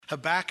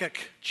Habakkuk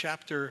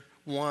chapter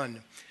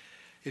 1.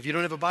 If you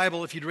don't have a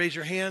Bible, if you'd raise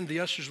your hand, the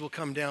ushers will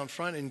come down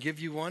front and give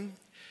you one.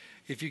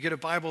 If you get a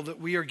Bible that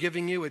we are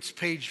giving you, it's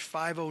page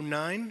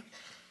 509,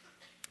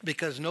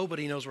 because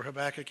nobody knows where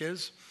Habakkuk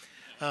is.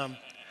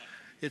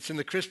 It's in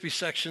the crispy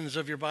sections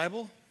of your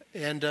Bible,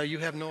 and you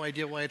have no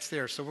idea why it's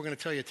there. So we're going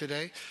to tell you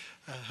today,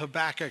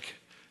 Habakkuk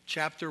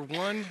chapter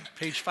 1,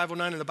 page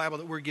 509 in the Bible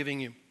that we're giving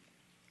you.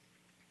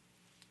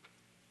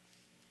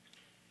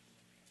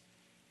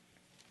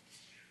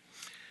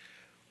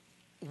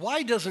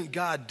 Why doesn't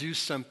God do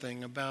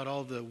something about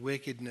all the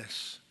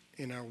wickedness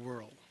in our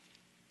world?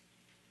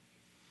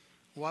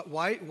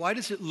 Why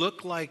does it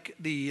look like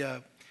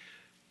the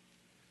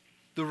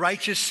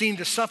righteous seem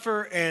to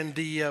suffer and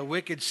the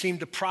wicked seem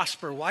to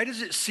prosper? Why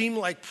does it seem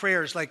like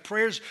prayers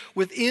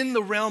within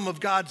the realm of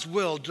God's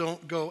will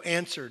don't go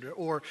answered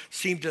or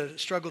seem to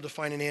struggle to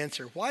find an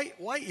answer? Why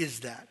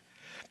is that?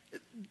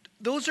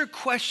 Those are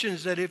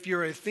questions that if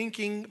you're a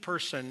thinking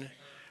person,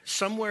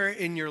 somewhere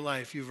in your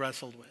life you've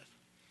wrestled with.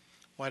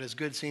 Why does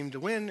good seem to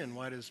win, and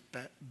why does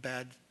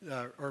bad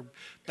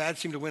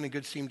seem to win and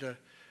good seem to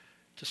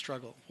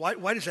struggle?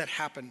 Why does that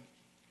happen?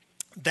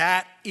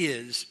 That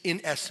is,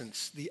 in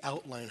essence, the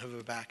outline of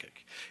Habakkuk.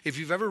 If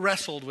you've ever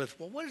wrestled with,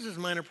 well, what is this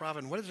minor prophet,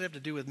 and what does it have to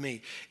do with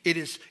me? It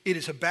is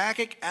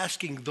Habakkuk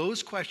asking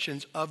those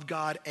questions of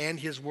God and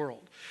his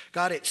world.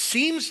 God, it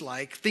seems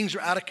like things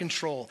are out of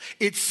control.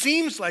 It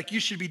seems like you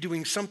should be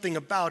doing something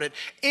about it.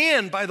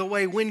 And, by the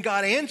way, when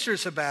God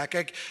answers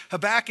Habakkuk,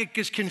 Habakkuk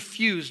is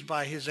confused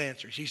by his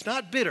answers. He's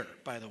not bitter,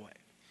 by the way.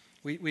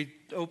 We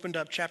opened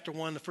up chapter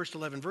 1, the first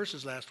 11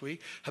 verses last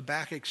week.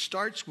 Habakkuk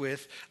starts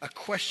with a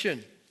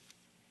question.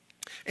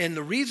 And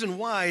the reason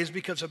why is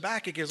because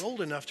Habakkuk is old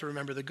enough to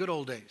remember the good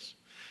old days.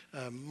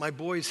 My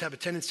boys have a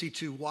tendency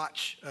to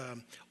watch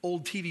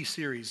old TV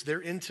series. They're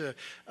into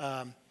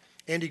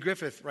Andy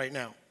Griffith right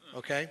now,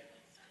 okay?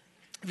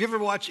 If you ever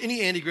watch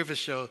any Andy Griffith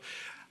show,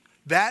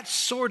 that's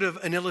sort of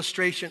an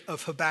illustration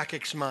of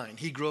Habakkuk's mind.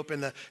 He grew up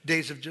in the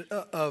days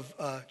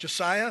of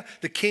Josiah,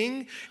 the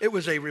king. It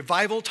was a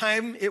revival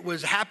time. It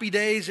was happy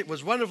days. It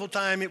was wonderful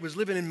time. It was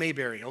living in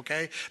Mayberry,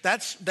 okay?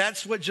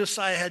 That's what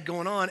Josiah had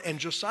going on. And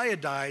Josiah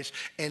dies,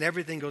 and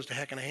everything goes to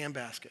heck in a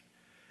handbasket.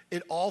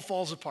 It all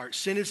falls apart.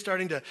 Sin is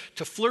starting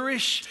to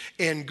flourish,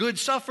 and good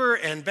suffer,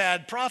 and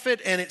bad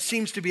profit, and it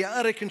seems to be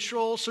out of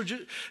control.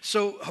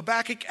 So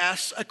Habakkuk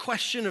asks a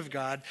question of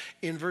God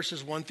in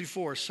verses 1 through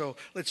 4. So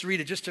let's read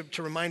it just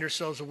to remind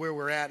ourselves of where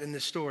we're at in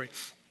this story.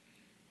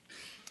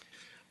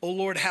 O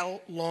Lord,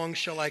 how long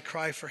shall I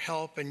cry for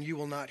help, and you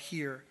will not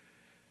hear?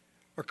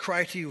 Or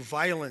cry to you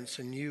violence,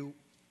 and you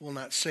will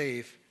not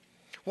save?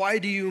 Why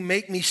do you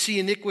make me see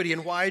iniquity,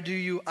 and why do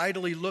you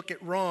idly look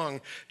at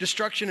wrong?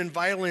 Destruction and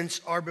violence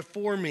are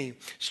before me.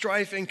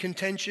 Strife and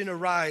contention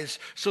arise,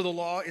 so the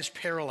law is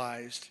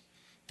paralyzed.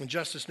 And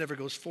justice never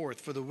goes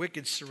forth, for the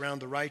wicked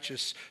surround the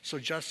righteous, so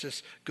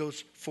justice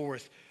goes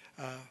forth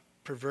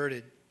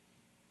perverted.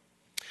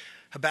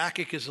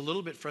 Habakkuk is a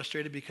little bit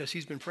frustrated because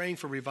he's been praying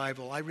for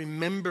revival. I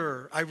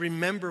remember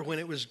when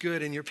it was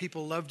good and your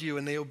people loved you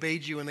and they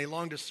obeyed you and they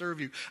longed to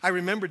serve you. I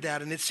remembered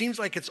that, and it seems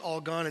like it's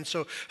all gone. And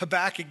so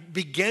Habakkuk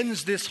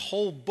begins this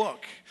whole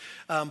book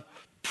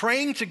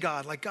praying to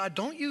God, like, God,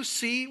 don't you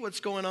see what's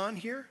going on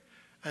here?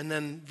 And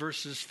then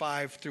verses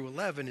 5 through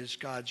 11 is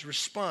God's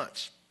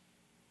response.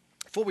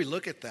 Before we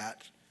look at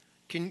that,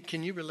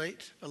 can you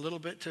relate a little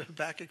bit to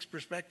Habakkuk's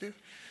perspective?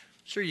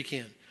 Sure you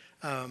can.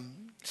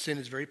 Sin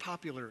is very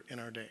popular in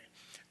our day.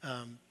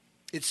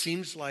 It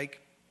seems like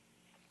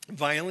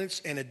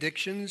violence and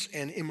addictions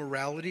and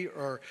immorality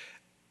are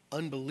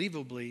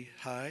unbelievably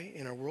high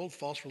in our world.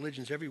 False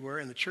religions everywhere,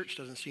 and the church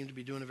doesn't seem to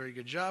be doing a very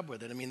good job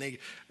with it. I mean,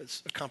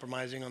 it's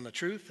compromising on the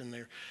truth, and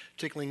they're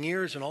tickling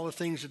ears and all the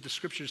things that the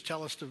scriptures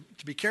tell us to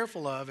be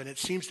careful of, and it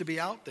seems to be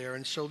out there.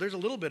 And so there's a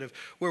little bit of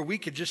where we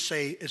could just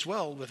say as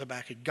well with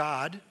Habakkuk,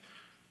 God,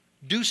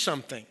 do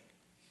something.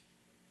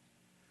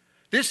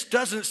 This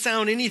doesn't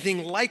sound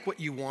anything like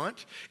what you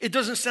want. It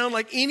doesn't sound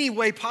like any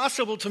way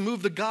possible to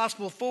move the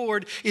gospel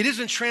forward. It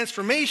isn't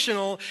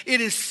transformational.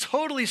 It is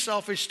totally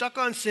selfish, stuck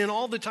on sin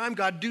all the time.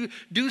 God,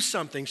 do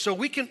something. So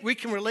we can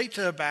relate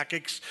to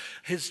Habakkuk's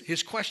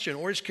his question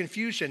or his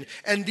confusion.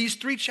 And these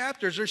 3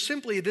 chapters are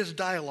simply this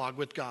dialogue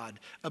with God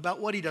about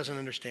what he doesn't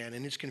understand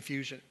and his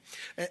confusion.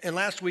 And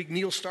last week,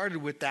 Neil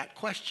started with that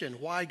question.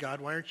 Why,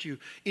 God? Why aren't you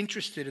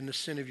interested in the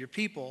sin of your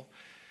people?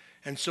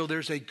 And so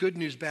there's a good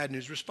news, bad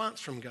news response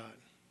from God.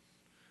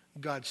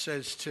 God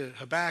says to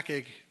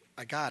Habakkuk,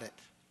 I got it.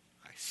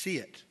 I see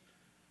it.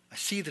 I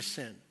see the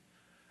sin.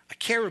 I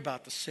care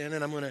about the sin,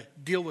 and I'm going to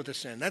deal with the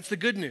sin. That's the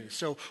good news.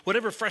 So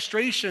whatever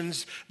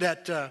frustrations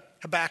that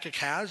Habakkuk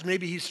has,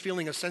 maybe he's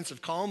feeling a sense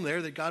of calm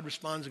there, that God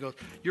responds and goes,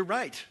 you're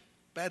right.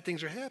 Bad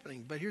things are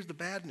happening. But here's the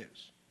bad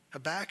news.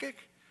 Habakkuk,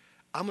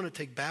 I'm going to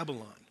take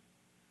Babylon.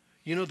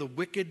 You know the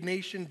wicked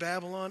nation,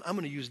 Babylon? I'm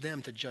going to use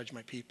them to judge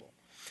my people.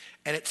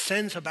 And it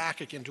sends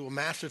Habakkuk into a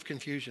massive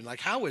confusion. Like,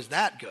 how is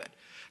that good?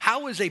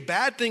 How is a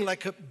bad thing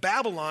like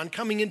Babylon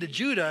coming into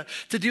Judah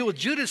to deal with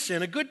Judah's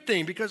sin a good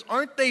thing? Because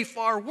aren't they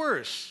far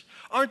worse?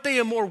 Aren't they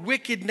a more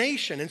wicked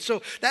nation? And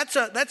so that's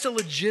a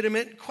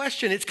legitimate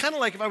question. It's kind of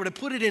like if I were to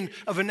put it in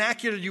a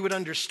vernacular you would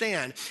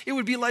understand. It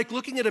would be like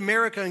looking at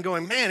America and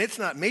going, man, it's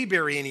not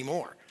Mayberry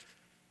anymore.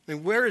 I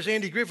mean, where is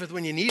Andy Griffith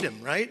when you need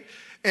him, right?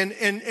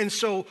 And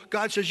so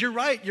God says, you're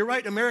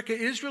right. America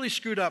is really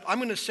screwed up. I'm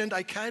going to send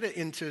Al-Qaeda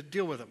in to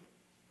deal with them.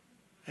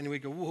 And we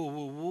go,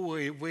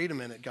 whoa, wait a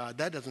minute, God.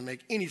 That doesn't make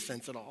any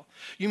sense at all.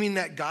 You mean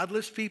that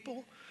godless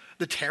people?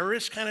 The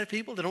terrorist kind of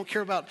people that don't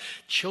care about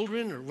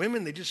children or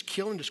women, they just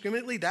kill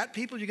indiscriminately? That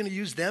people, you're going to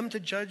use them to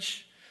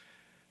judge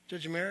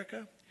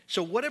America?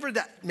 So whatever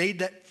that made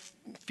that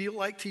feel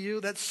like to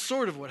you, that's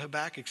sort of what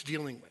Habakkuk's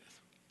dealing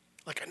with.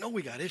 Like, I know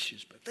we got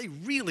issues, but they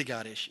really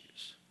got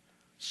issues.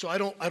 So I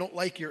don't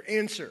like your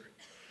answer.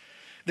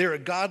 They're a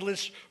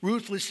godless,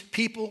 ruthless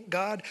people,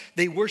 God.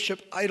 They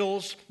worship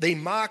idols. They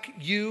mock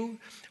you.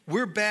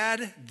 We're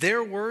bad.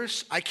 They're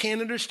worse. I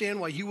can't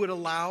understand why you would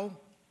allow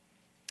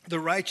the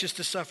righteous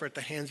to suffer at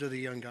the hands of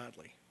the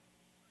ungodly.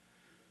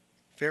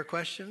 Fair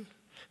question?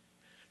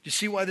 Do you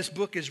see why this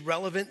book is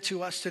relevant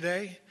to us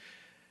today?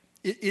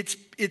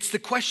 It's the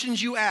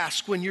questions you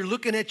ask when you're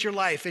looking at your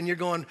life and you're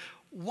going,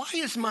 why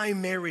is my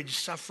marriage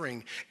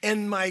suffering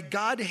and my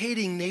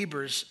God-hating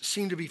neighbors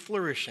seem to be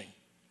flourishing?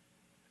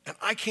 And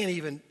I can't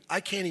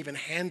even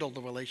handle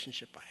the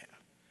relationship I have.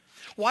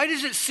 Why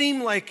does it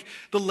seem like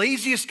the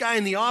laziest guy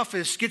in the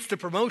office gets the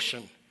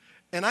promotion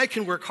and I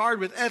can work hard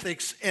with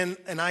ethics and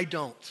I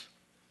don't?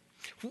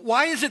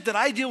 Why is it that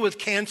I deal with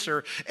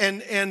cancer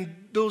and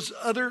those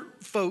other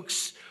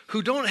folks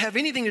who don't have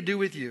anything to do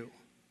with you?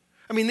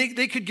 I mean,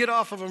 they could get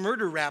off of a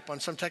murder rap on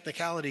some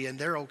technicality and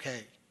they're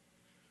okay.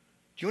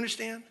 Do you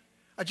understand?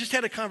 I just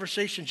had a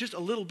conversation just a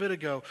little bit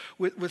ago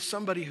with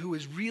somebody who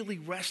is really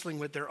wrestling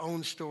with their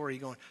own story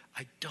going,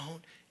 I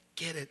don't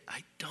get it.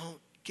 I don't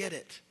get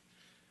it.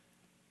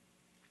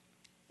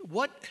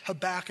 What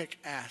Habakkuk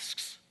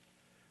asks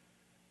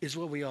is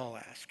what we all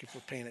ask if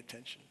we're paying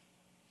attention.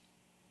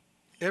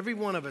 Every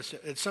one of us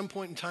at some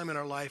point in time in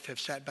our life have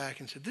sat back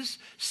and said, this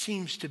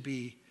seems to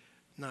be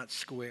not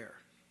square.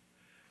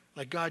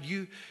 Like, God,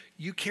 you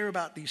care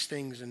about these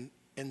things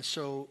and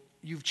so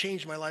you've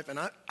changed my life and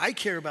I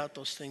care about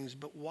those things,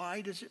 but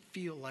why does it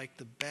feel like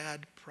the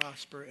bad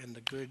prosper and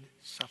the good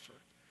suffer?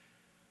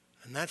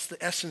 And that's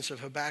the essence of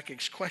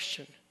Habakkuk's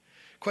questions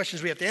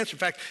we have to answer. In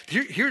fact,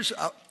 here's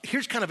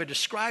kind of a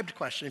described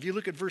question. If you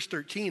look at verse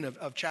 13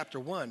 of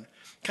chapter 1,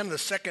 kind of the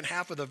second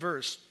half of the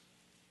verse.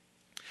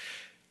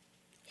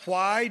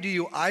 Why do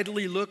you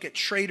idly look at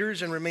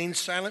traitors and remain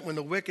silent when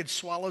the wicked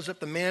swallows up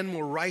the man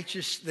more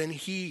righteous than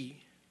he?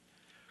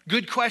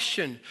 Good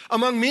question.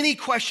 Among many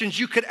questions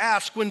you could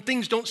ask when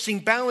things don't seem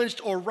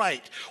balanced or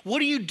right. What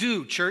do you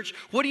do, church?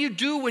 What do you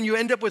do when you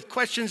end up with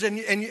questions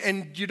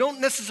and you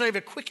don't necessarily have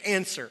a quick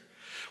answer?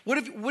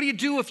 What do you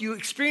do if you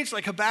experience,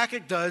 like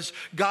Habakkuk does,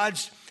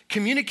 God's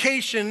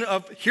communication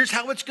of here's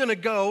how it's going to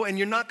go and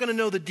you're not going to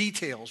know the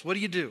details? What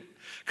do you do?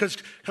 Because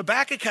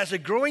Habakkuk has a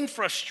growing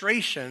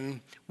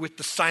frustration with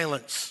the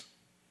silence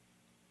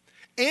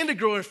and a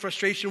growing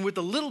frustration with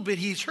the little bit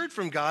he's heard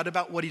from God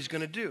about what he's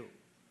going to do.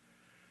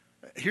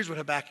 Here's what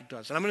Habakkuk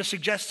does. And I'm going to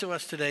suggest to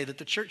us today that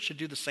the church should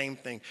do the same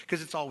thing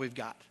because it's all we've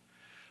got.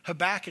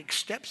 Habakkuk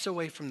steps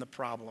away from the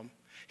problem.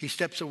 He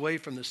steps away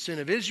from the sin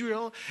of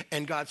Israel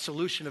and God's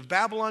solution of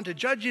Babylon to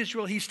judge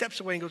Israel. He steps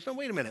away and goes, no,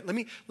 wait a minute.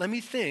 Let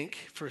me think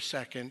for a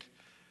second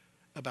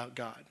about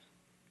God.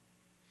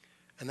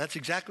 And that's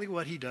exactly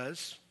what he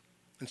does.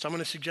 And so I'm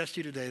going to suggest to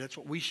you today that's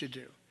what we should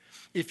do.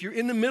 If you're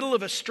in the middle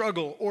of a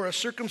struggle or a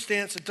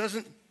circumstance that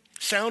doesn't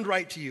sound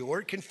right to you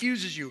or it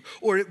confuses you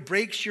or it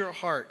breaks your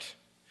heart,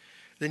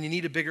 then you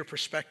need a bigger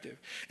perspective.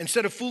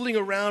 Instead of fooling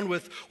around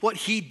with what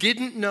he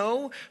didn't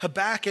know,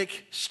 Habakkuk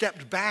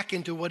stepped back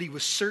into what he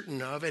was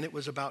certain of, and it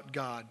was about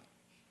God.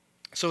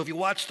 So if you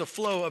watch the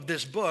flow of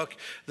this book,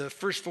 the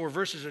first 4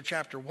 verses of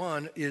chapter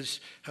 1 is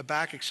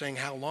Habakkuk saying,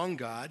 how long,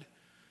 God?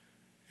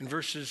 In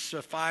verses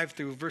 5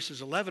 through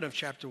verses 11 of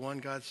chapter 1,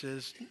 God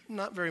says,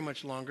 not very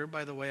much longer.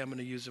 By the way, I'm going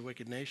to use a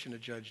wicked nation to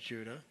judge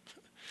Judah.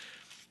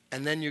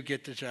 And then you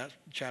get to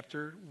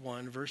chapter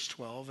 1, verse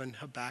 12, and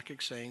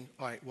Habakkuk saying,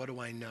 all right, what do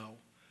I know?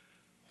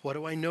 What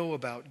do I know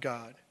about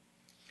God?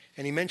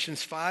 And he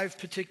mentions 5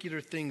 particular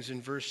things in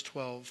verse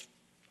 12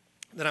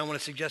 that I want to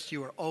suggest to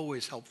you are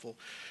always helpful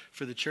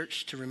for the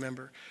church to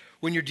remember.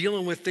 When you're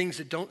dealing with things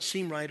that don't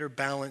seem right or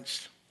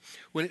balanced,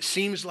 when it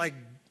seems like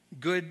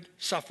good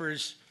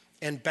suffers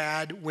and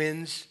bad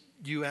wins,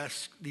 you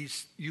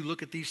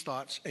look at these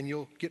thoughts and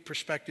you'll get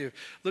perspective.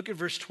 Look at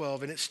verse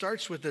 12, and it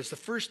starts with this. The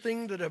first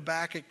thing that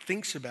Habakkuk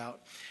thinks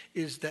about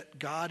is that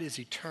God is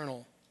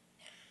eternal.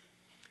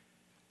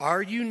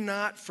 Are you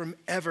not from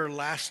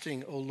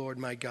everlasting, O Lord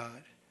my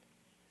God?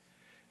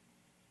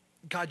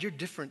 God, you're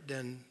different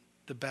than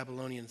the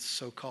Babylonian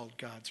so-called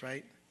gods,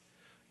 right?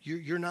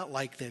 You're not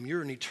like them.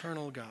 You're an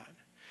eternal God.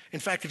 In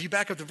fact, if you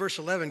back up to verse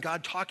 11,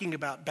 God talking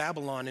about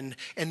Babylon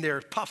and their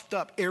puffed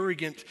up,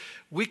 arrogant,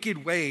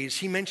 wicked ways,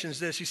 he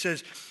mentions this. He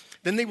says,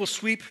 Then they will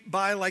sweep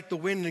by like the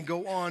wind and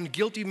go on,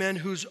 guilty men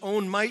whose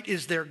own might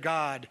is their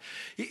God.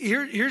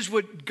 Here's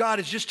what God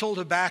has just told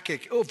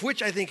Habakkuk, of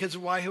which I think is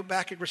why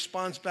Habakkuk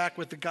responds back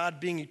with the God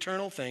being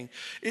eternal thing,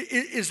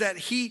 is that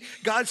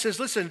God says,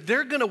 listen,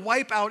 they're going to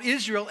wipe out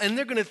Israel and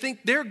they're going to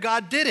think their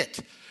God did it.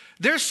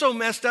 They're so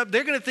messed up,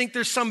 they're going to think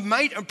there's some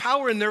might or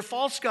power in their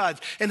false gods.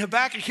 And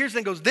Habakkuk hears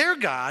and goes, their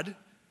God,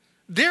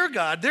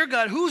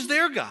 who's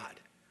their God?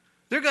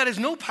 Their God has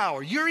no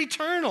power. You're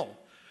eternal.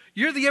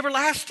 You're the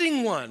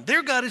everlasting one.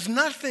 Their God is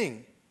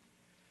nothing.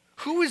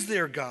 Who is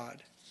their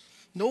God?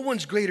 No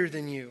one's greater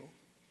than you.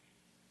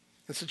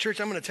 And so, church,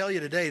 I'm going to tell you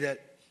today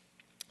that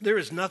there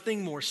is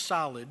nothing more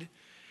solid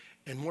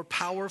and more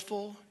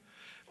powerful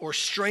or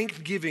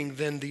strength-giving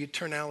than the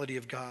eternality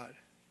of God.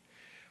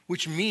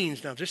 Which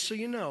means, now just so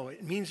you know,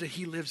 it means that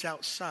he lives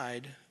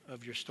outside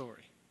of your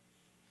story.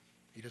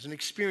 He doesn't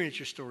experience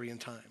your story in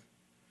time.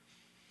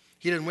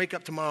 He doesn't wake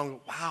up tomorrow and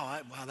go,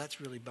 wow,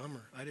 that's really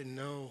bummer. I didn't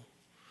know.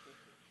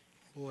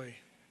 Boy,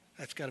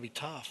 that's got to be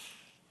tough.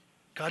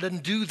 God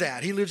doesn't do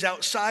that. He lives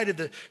outside of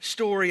the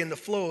story and the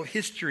flow of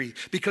history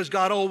because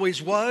God always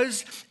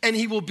was and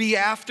he will be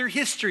after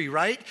history,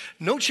 right?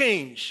 No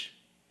change.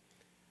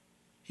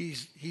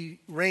 He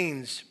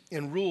reigns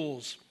and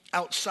rules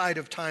outside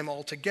of time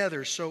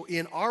altogether. So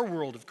in our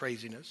world of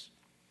craziness,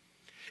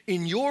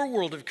 in your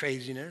world of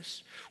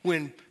craziness,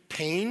 when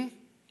pain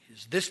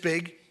is this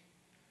big,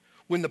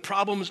 when the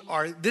problems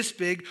are this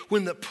big,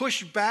 when the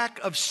pushback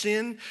of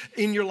sin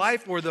in your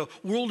life or the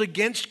world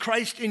against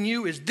Christ in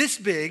you is this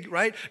big,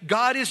 right?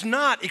 God is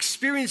not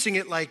experiencing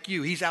it like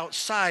you. He's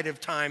outside of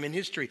time and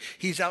history.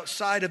 He's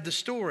outside of the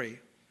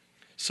story.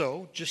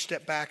 So just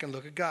step back and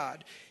look at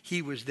God.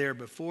 He was there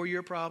before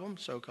your problem,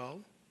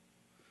 so-called.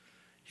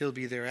 He'll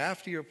be there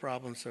after your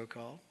problem,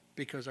 so-called,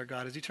 because our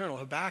God is eternal.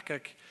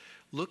 Habakkuk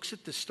looks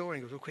at the story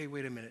and goes, okay,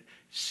 wait a minute.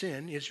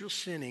 Sin, Israel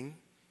sinning,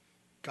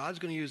 God's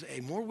going to use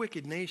a more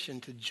wicked nation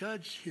to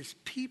judge his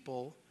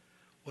people.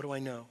 What do I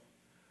know?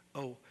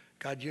 Oh,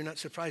 God, you're not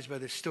surprised by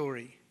this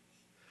story.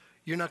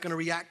 You're not going to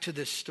react to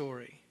this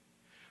story.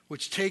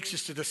 Which takes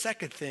us to the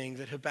second thing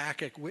that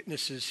Habakkuk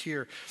witnesses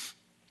here.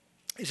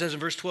 He says in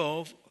verse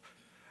 12,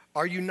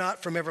 are you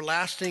not from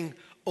everlasting,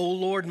 O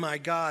Lord my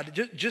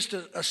God? Just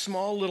a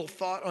small little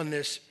thought on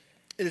this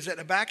is that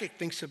Habakkuk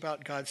thinks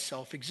about God's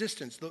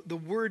self-existence. The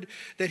word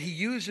that he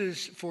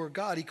uses for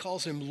God, he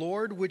calls him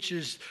Lord, which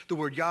is the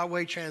word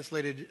Yahweh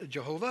translated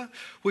Jehovah,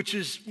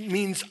 which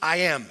means I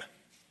am,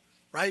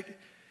 right?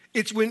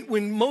 It's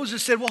when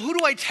Moses said, well, who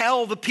do I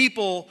tell the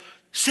people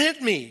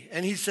sent me?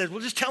 And he said, well,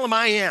 just tell them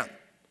I am.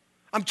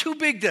 I'm too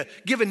big to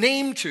give a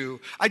name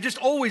to. I'm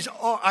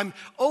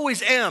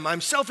always am.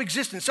 I'm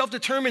self-existent,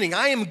 self-determining.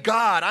 I am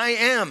God. I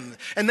am.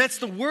 And that's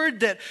the word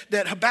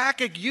that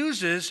Habakkuk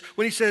uses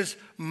when he says,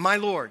 my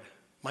Lord,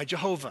 my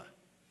Jehovah.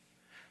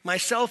 My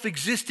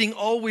self-existing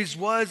always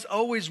was,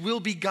 always will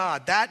be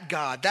God.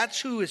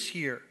 That's who is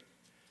here.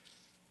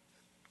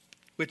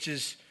 Which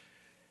is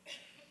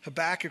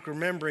Habakkuk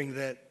remembering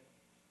that,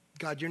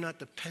 God, you're not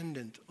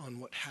dependent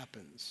on what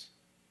happens.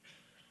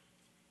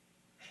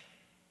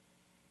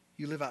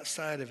 You live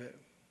outside of it.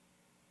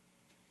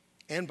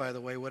 And by the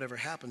way, whatever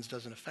happens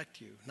doesn't affect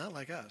you. Not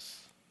like us.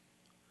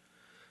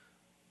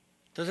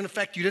 Doesn't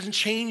affect you, doesn't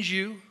change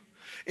you.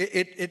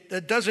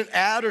 It doesn't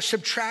add or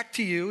subtract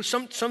to you.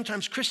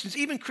 Sometimes Christians,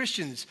 even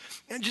Christians,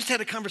 and just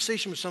had a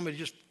conversation with somebody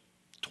just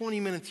 20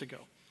 minutes ago,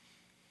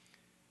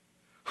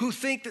 who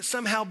think that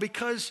somehow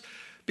because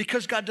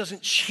God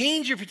doesn't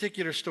change your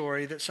particular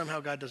story, that somehow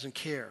God doesn't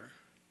care.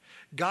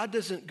 God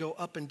doesn't go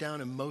up and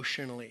down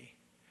emotionally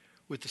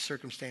with the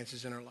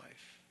circumstances in our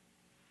life.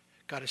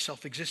 God is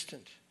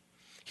self-existent.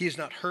 He is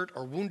not hurt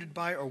or wounded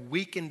by or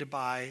weakened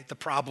by the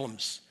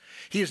problems.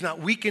 He is not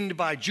weakened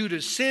by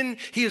Judah's sin.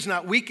 He is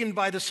not weakened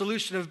by the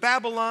solution of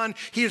Babylon.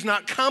 He is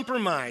not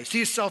compromised.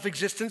 He is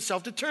self-existent,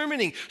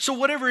 self-determining. So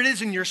whatever it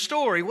is in your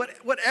story,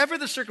 whatever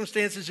the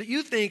circumstances that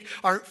you think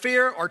aren't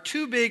fair or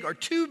too big or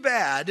too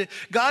bad,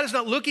 God is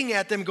not looking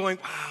at them going,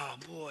 wow,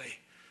 boy,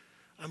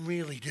 I'm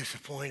really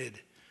disappointed.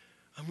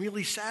 I'm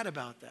really sad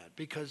about that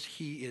because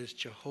he is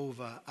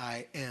Jehovah,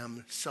 I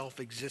am,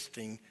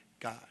 self-existing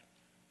God.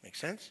 Make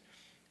sense?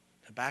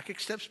 Habakkuk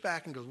steps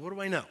back and goes, what do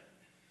I know?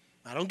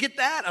 I don't get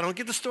that. I don't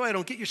get the story. I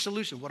don't get your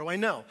solution. What do I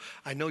know?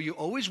 I know you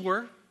always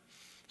were,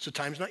 so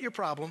time's not your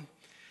problem.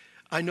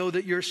 I know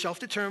that you're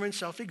self-determined,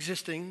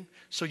 self-existing,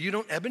 so you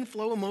don't ebb and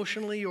flow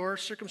emotionally or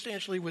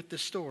circumstantially with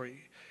this story.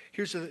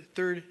 Here's the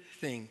third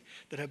thing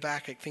that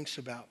Habakkuk thinks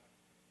about.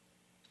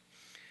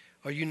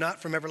 Are you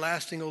not from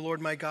everlasting, O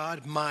Lord my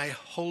God, my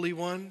Holy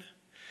One?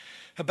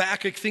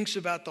 Habakkuk thinks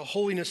about the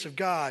holiness of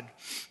God.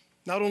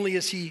 Not only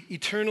is he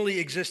eternally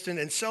existent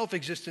and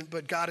self-existent,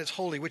 but God is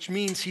holy, which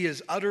means he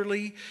is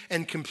utterly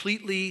and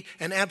completely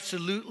and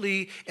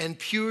absolutely and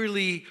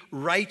purely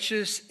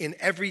righteous in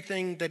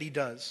everything that he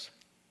does.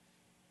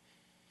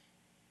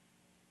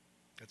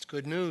 That's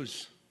good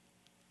news.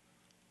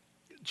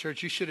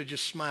 Church, you should have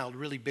just smiled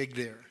really big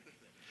there.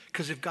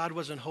 Because if God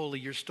wasn't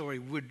holy, your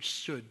story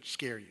should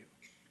scare you.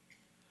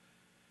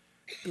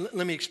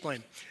 Let me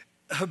explain.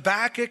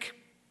 Habakkuk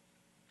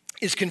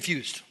is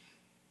confused.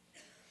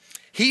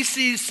 He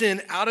sees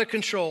sin out of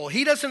control.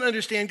 He doesn't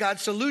understand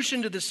God's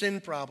solution to the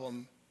sin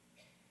problem.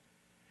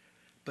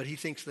 But he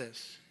thinks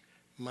this: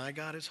 my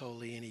God is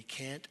holy and he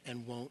can't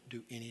and won't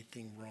do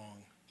anything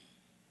wrong.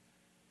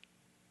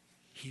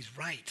 He's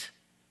right.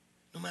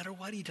 No matter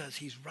what he does,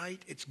 he's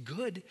right. It's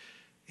good.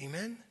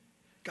 Amen?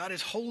 God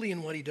is holy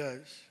in what he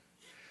does.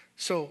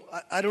 So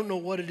I don't know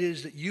what it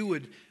is that you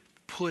would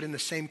put in the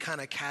same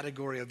kind of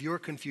category of your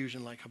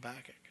confusion like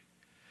Habakkuk.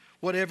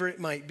 Whatever it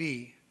might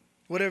be,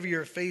 whatever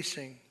you're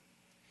facing.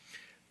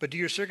 But do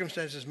your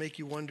circumstances make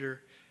you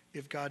wonder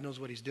if God knows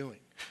what he's doing?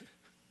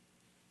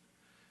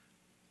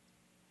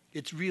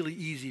 It's really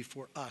easy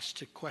for us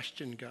to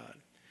question God.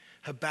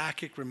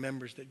 Habakkuk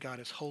remembers that God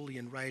is holy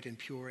and right and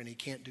pure and he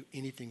can't do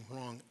anything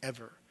wrong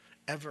ever,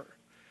 ever.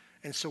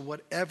 And so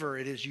whatever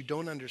it is you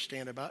don't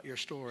understand about your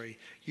story,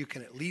 you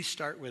can at least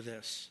start with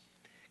this: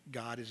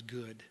 God is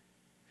good.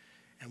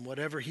 And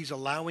whatever he's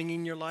allowing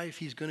in your life,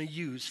 he's going to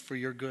use for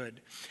your good.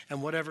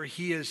 And whatever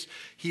he is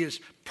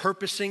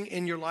purposing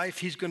in your life,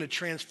 he's going to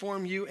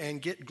transform you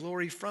and get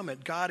glory from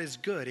it. God is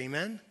good,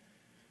 amen?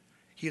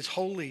 He is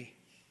holy.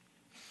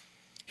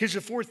 Here's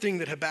the fourth thing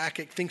that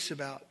Habakkuk thinks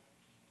about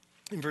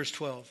in verse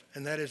 12,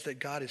 and that is that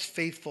God is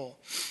faithful.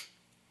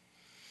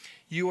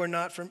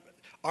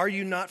 Are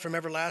you not from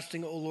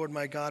everlasting, O Lord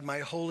my God,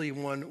 my Holy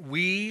One?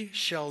 We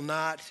shall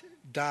not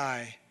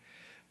die.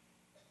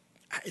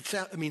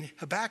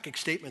 Habakkuk's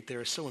statement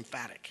there is so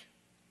emphatic.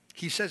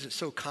 He says it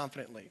so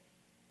confidently,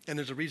 and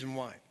there's a reason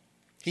why.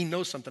 He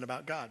knows something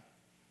about God.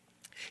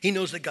 He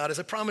knows that God is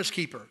a promise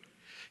keeper.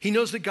 He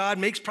knows that God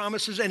makes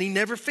promises and he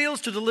never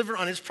fails to deliver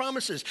on his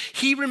promises.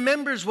 He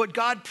remembers what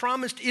God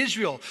promised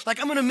Israel. Like,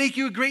 I'm going to make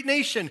you a great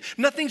nation.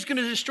 Nothing's going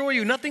to destroy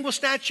you. Nothing will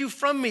snatch you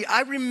from me.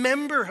 I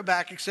remember,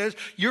 Habakkuk says,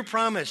 your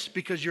promise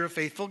because you're a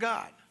faithful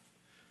God.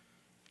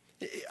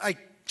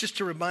 Just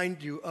to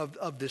remind you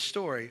of this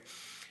story,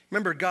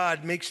 remember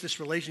God makes this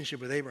relationship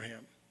with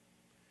Abraham,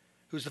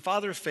 who's the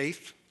father of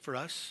faith for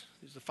us.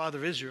 He's the father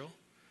of Israel.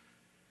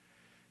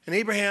 And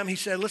Abraham, he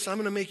said, listen, I'm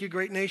going to make you a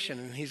great nation.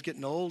 And he's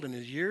getting old in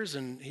his years,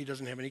 and he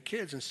doesn't have any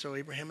kids. And so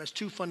Abraham has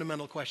two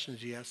fundamental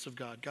questions he asks of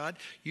God. God,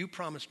 you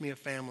promised me a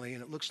family,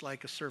 and it looks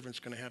like a servant's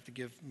going to have to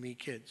give me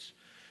kids.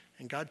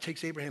 And God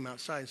takes Abraham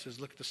outside and says,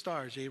 look at the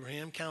stars.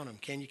 Abraham, count them.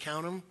 Can you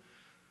count them?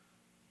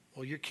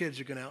 Well, your kids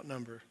are going to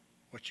outnumber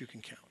what you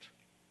can count.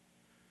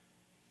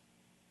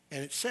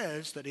 And it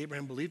says that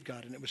Abraham believed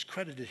God, and it was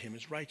credited him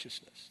as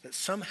righteousness. That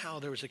somehow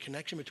there was a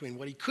connection between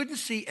what he couldn't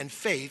see and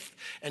faith,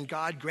 and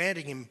God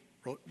granting him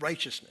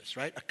righteousness,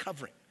 right? A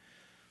covering.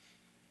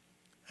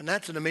 And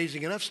that's an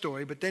amazing enough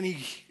story, but then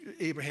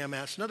Abraham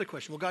asked another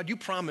question. Well, God, you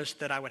promised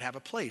that I would have a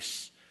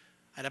place.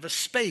 I'd have a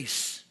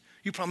space.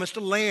 You promised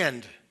a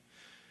land.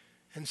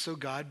 And so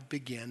God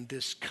began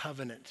this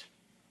covenant.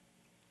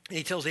 And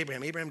he tells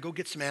Abraham, go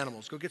get some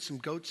animals. Go get some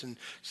goats and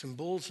some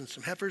bulls and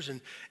some heifers,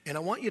 and I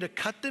want you to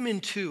cut them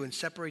in two and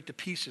separate the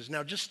pieces.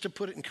 Now, just to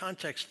put it in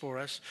context for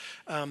us,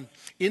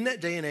 in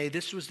that day and age,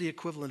 this was the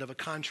equivalent of a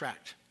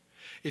contract.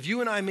 If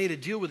you and I made a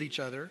deal with each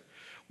other,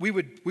 we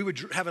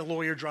would have a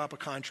lawyer drop a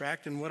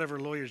contract, and whatever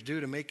lawyers do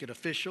to make it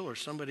official, or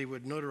somebody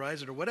would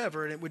notarize it or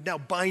whatever, and it would now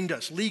bind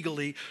us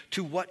legally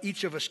to what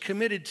each of us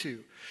committed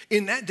to.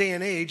 In that day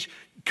and age,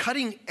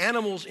 cutting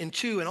animals in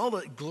two and all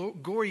the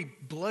gory,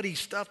 bloody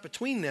stuff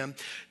between them,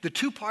 the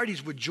two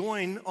parties would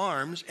join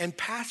arms and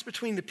pass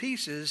between the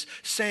pieces,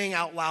 saying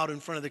out loud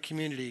in front of the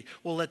community,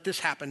 well, let this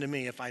happen to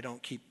me if I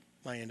don't keep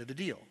my end of the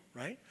deal,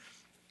 right?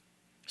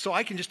 So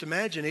I can just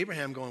imagine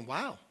Abraham going,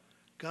 wow,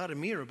 God and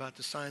me are about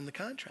to sign the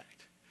contract.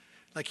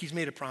 Like he's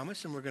made a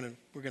promise and we're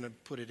gonna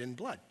put it in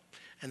blood.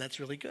 And that's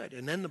really good.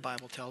 And then the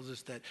Bible tells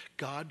us that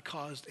God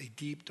caused a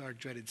deep, dark,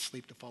 dreaded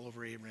sleep to fall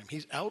over Abraham.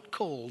 He's out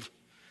cold,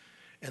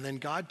 and then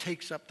God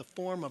takes up the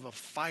form of a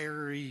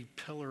fiery,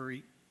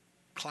 pillory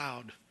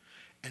cloud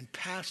and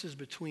passes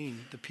between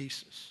the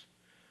pieces,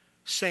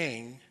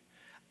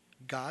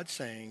 God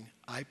saying,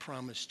 I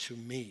promise to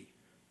me.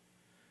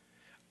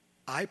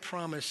 I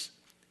promise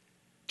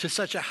to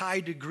such a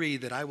high degree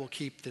that I will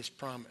keep this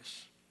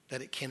promise,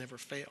 that it can never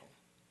fail.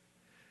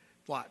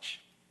 Watch.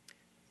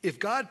 If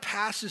God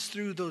passes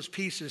through those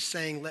pieces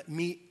saying, let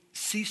me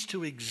cease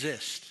to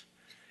exist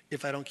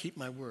if I don't keep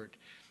my word,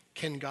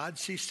 can God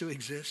cease to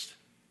exist?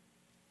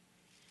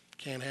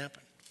 Can't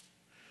happen.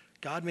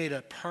 God made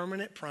a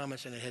permanent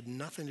promise, and it had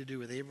nothing to do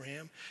with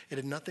Abraham. It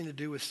had nothing to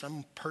do with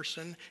some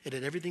person. It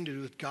had everything to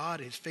do with God,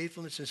 his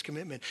faithfulness, his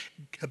commitment.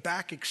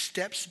 Habakkuk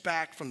steps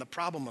back from the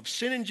problem of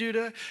sin in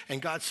Judah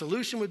and God's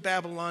solution with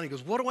Babylon. He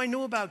goes, what do I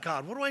know about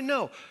God? What do I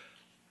know?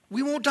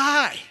 We won't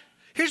die.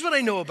 Here's what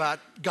I know about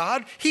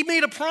God. He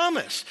made a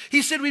promise.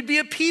 He said we'd be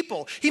a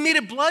people. He made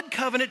a blood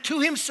covenant to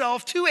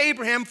himself, to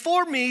Abraham,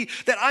 for me,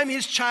 that I'm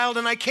his child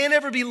and I can't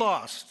ever be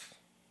lost.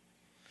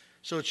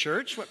 So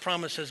church, what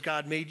promise has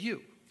God made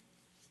you?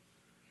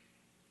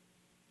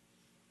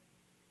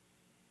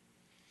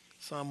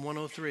 Psalm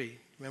 103.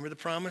 Remember the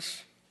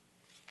promise?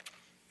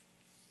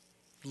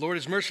 The Lord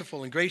is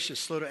merciful and gracious,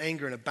 slow to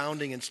anger, and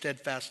abounding in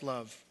steadfast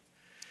love.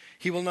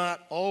 He will not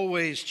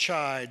always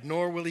chide,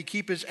 nor will he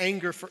keep his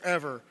anger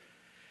forever.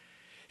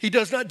 He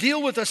does not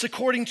deal with us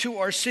according to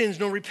our sins,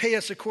 nor repay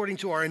us according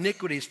to our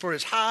iniquities. For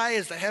as high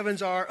as the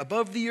heavens are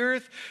above the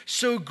earth,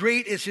 so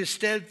great is his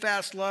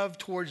steadfast love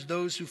towards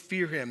those who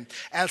fear him.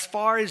 As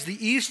far as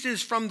the east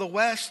is from the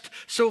west,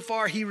 so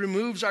far he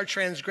removes our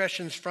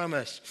transgressions from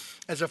us.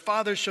 As a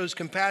father shows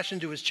compassion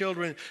to his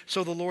children,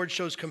 so the Lord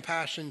shows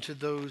compassion to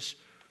those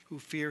who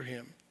fear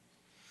him.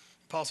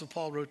 Apostle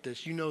Paul wrote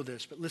this. You know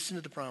this, but listen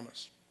to the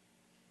promise.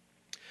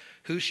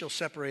 Who shall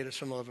separate us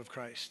from the love of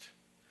Christ?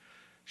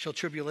 Shall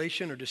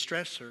tribulation or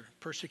distress or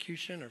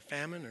persecution or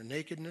famine or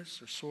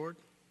nakedness or sword?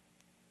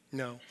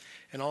 No.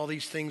 In all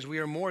these things we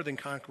are more than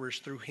conquerors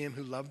through him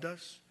who loved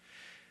us.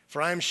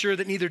 For I am sure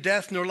that neither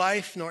death nor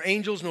life, nor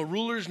angels, nor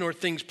rulers, nor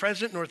things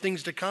present, nor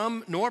things to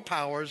come, nor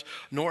powers,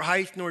 nor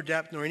height, nor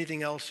depth, nor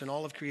anything else in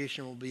all of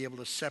creation will be able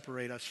to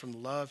separate us from the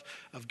love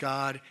of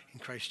God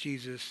in Christ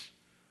Jesus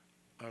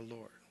our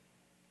Lord.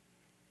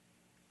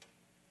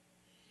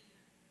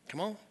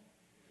 Come on.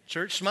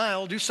 Church,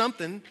 smile. Do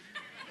something.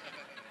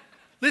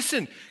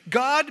 Listen,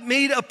 God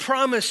made a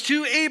promise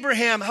to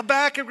Abraham.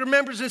 Habakkuk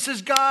remembers and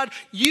says, God,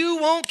 you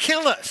won't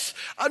kill us.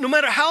 No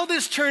matter how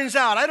this turns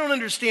out, I don't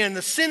understand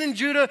the sin in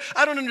Judah.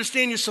 I don't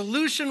understand your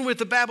solution with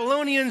the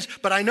Babylonians,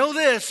 but I know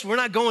this, we're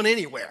not going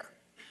anywhere.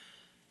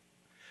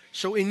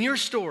 So in your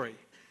story,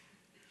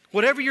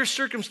 whatever your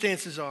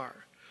circumstances are,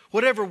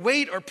 whatever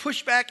weight or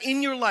pushback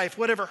in your life,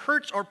 whatever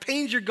hurts or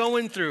pains you're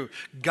going through,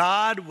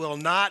 God will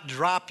not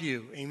drop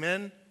you.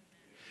 Amen?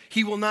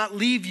 He will not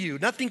leave you.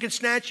 Nothing can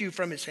snatch you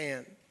from his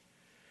hand.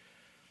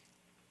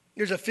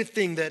 Here's a fifth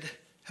thing that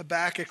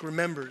Habakkuk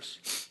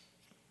remembers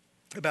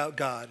about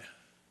God.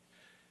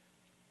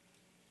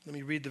 Let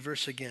me read the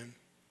verse again.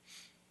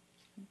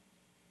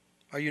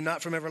 Are you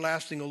not from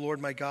everlasting, O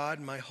Lord my God,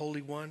 my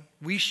Holy One?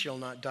 We shall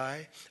not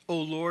die. O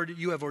Lord,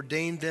 you have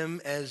ordained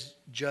them as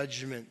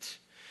judgment.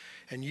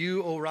 And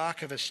you, O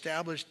Rock, have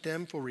established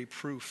them for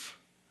reproof.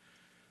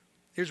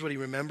 Here's what he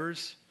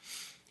remembers.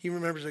 He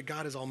remembers that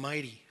God is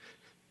almighty.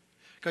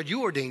 God,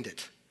 you ordained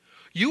it.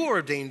 You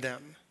ordained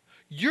them.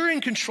 You're in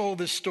control of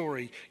this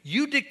story.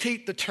 You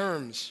dictate the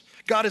terms.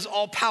 God is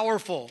all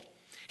powerful.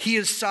 He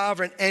is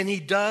sovereign, and he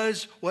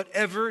does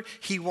whatever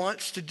he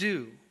wants to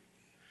do.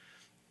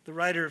 The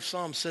writer of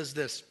Psalms says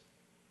this,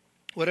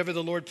 whatever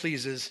the Lord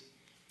pleases,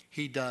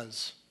 he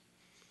does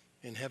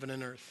in heaven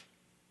and earth.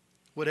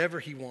 Whatever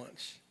he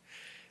wants.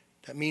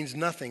 That means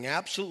nothing,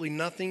 absolutely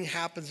nothing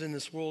happens in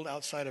this world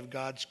outside of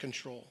God's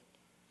control.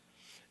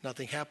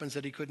 Nothing happens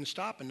that he couldn't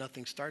stop, and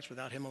nothing starts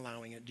without him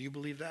allowing it. Do you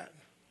believe that?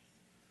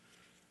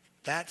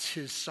 That's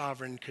his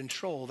sovereign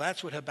control.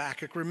 That's what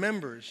Habakkuk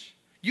remembers.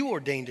 You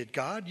ordained it,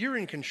 God. You're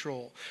in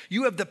control.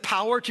 You have the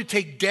power to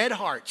take dead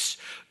hearts.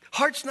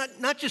 Hearts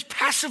not just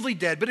passively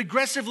dead, but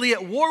aggressively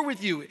at war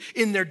with you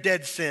in their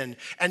dead sin.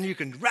 And you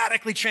can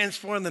radically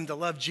transform them to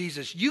love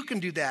Jesus. You can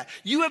do that.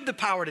 You have the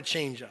power to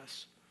change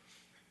us.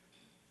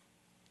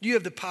 You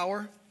have the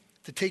power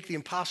to take the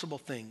impossible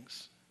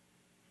things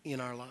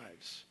in our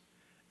lives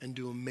and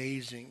do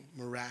amazing,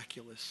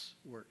 miraculous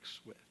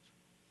works with.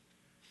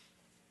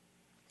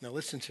 Now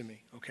listen to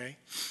me, okay?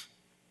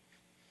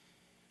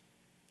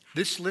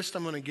 This list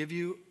I'm going to give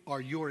you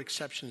are your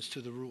exceptions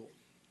to the rule.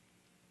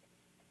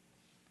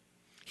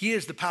 He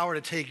has the power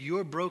to take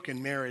your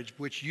broken marriage,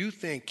 which you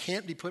think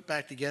can't be put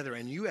back together,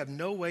 and you have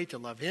no way to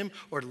love him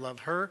or to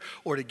love her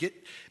or to get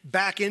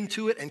back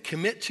into it and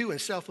commit to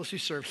and selflessly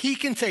serve. He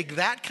can take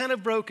that kind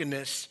of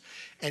brokenness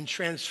and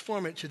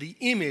transform it to the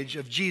image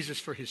of Jesus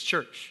for his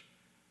church.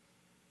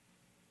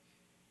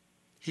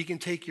 He can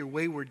take your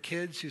wayward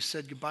kids who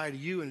said goodbye to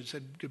you and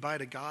said goodbye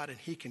to God, and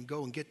he can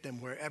go and get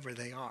them wherever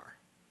they are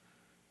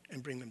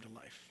and bring them to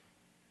life.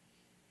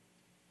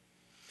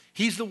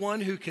 He's the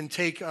one who can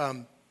take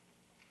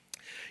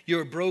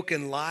your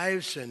broken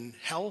lives and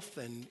health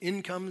and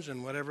incomes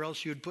and whatever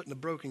else you would put in the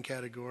broken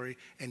category,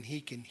 and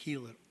he can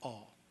heal it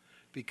all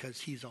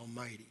because he's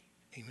almighty.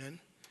 Amen?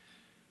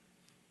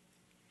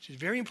 It's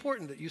very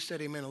important that you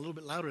said amen a little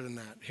bit louder than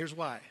that. Here's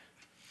why.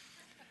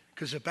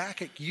 Because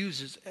Habakkuk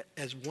uses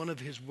as one of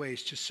his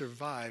ways to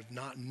survive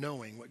not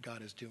knowing what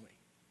God is doing.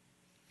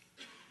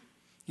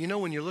 You know,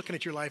 when you're looking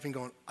at your life and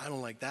going, I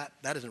don't like that.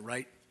 That isn't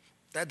right.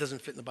 That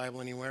doesn't fit in the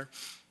Bible anywhere.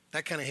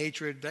 That kind of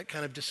hatred, that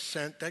kind of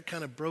dissent, that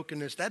kind of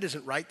brokenness, that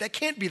isn't right. That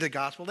can't be the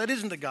gospel. That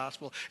isn't the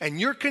gospel.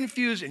 And you're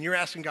confused and you're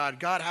asking God,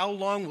 God, how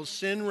long will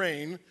sin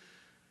reign?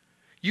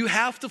 You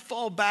have to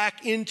fall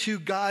back into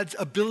God's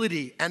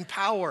ability and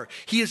power.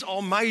 He is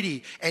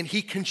almighty and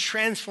he can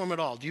transform it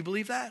all. Do you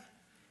believe that?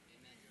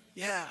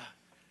 Yeah.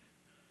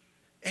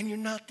 And you're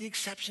not the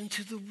exception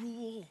to the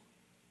rule.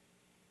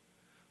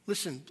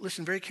 Listen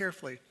very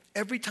carefully.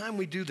 Every time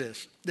we do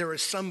this, there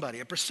is somebody,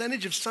 a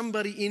percentage of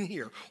somebody in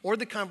here or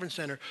the conference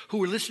center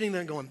who are listening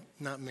there and going,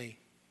 not me,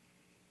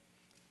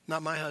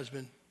 not my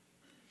husband,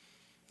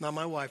 not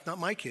my wife, not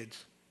my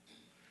kids,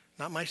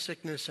 not my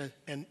sickness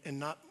and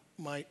not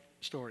my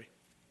story.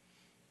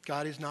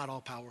 God is not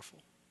all powerful.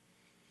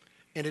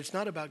 And it's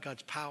not about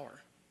God's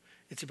power.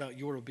 It's about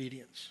your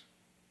obedience.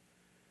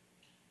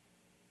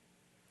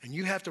 And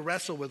you have to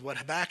wrestle with what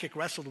Habakkuk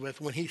wrestled with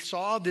when he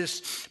saw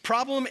this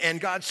problem and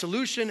God's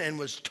solution and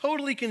was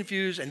totally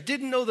confused and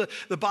didn't know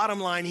the bottom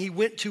line. He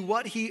went to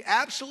what he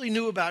absolutely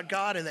knew about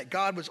God and that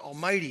God was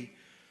almighty.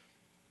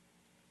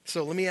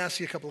 So let me ask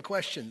you a couple of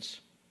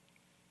questions.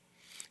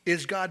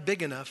 Is God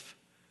big enough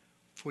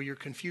for your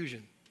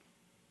confusion?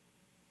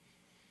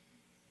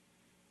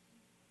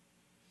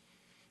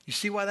 You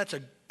see why that's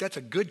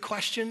a good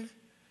question?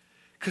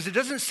 Because it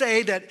doesn't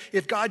say that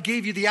if God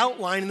gave you the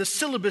outline and the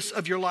syllabus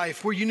of your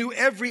life where you knew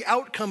every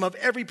outcome of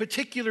every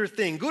particular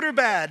thing, good or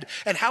bad,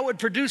 and how it would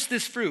produce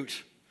this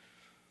fruit,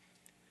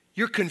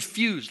 you're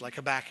confused like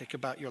Habakkuk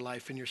about your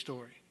life and your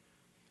story.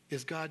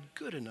 Is God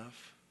good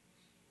enough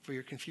for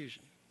your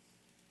confusion?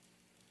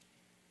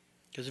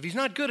 Because if he's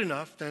not good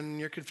enough, then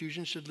your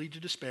confusion should lead to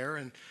despair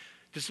and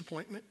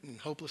disappointment and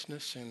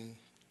hopelessness and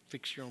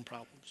fix your own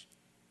problems.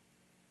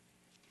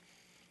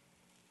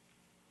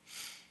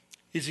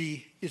 Is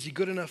he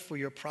good enough for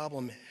your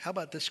problem? How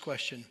about this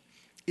question?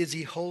 Is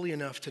he holy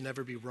enough to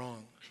never be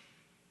wrong?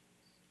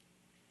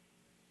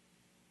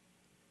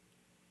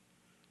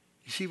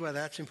 You see why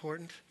that's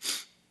important?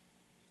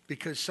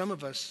 Because some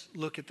of us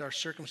look at our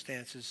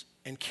circumstances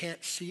and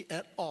can't see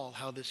at all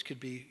how this could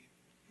be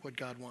what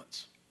God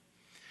wants.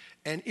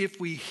 And if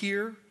we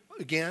hear,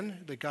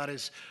 again, that God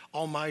is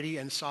almighty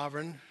and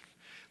sovereign,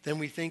 then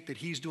we think that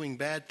he's doing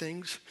bad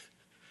things,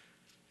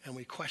 and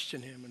we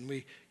question him, and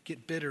we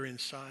get bitter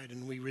inside,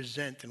 and we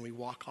resent, and we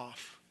walk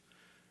off.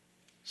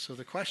 So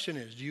the question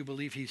is, do you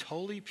believe he's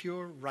holy,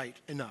 pure, right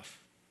enough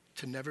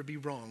to never be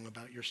wrong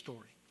about your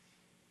story?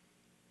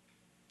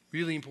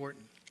 Really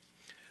important.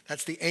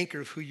 That's the anchor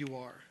of who you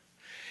are.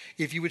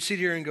 If you would sit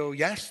here and go,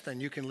 yes,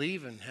 then you can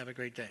leave and have a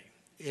great day.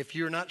 If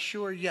you're not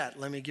sure yet,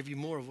 let me give you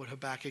more of what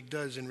Habakkuk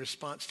does in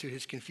response to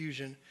his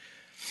confusion.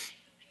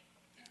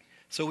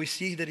 So we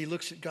see that he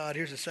looks at God.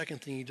 Here's the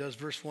second thing he does,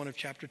 verse 1 of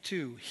chapter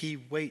 2. He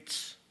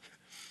waits.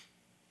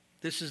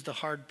 This is the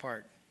hard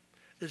part.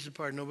 This is the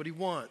part nobody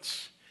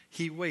wants.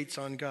 He waits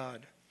on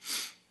God.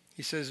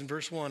 He says in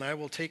verse 1, I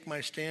will take my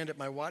stand at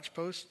my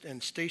watchpost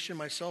and station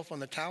myself on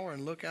the tower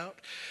and look out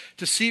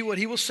to see what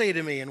he will say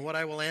to me and what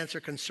I will answer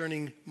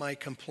concerning my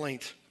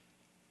complaint.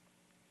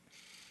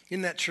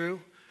 Isn't that true?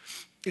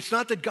 It's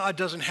not that God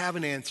doesn't have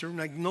an answer.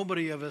 Like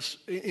nobody of us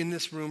in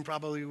this room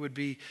probably would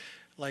be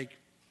like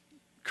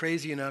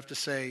crazy enough to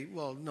say,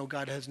 well, no,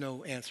 God has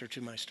no answer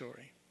to my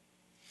story.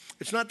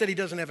 It's not that he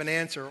doesn't have an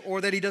answer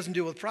or that he doesn't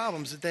deal with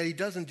problems, it's that he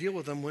doesn't deal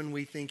with them when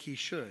we think he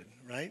should,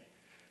 right?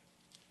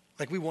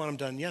 Like we want them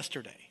done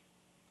yesterday.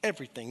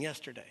 Everything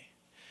yesterday.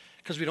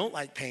 Because we don't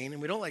like pain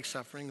and we don't like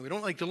suffering. And we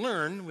don't like to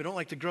learn. We don't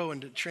like to grow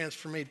into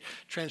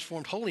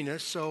transformed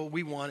holiness. So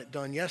we want it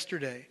done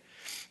yesterday.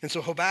 And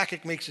so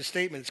Habakkuk makes a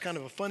statement. It's kind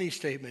of a funny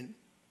statement.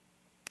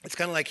 It's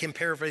kind of like him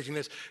paraphrasing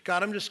this.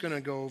 God, I'm just going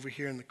to go over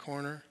here in the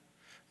corner.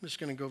 I'm just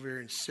going to go over here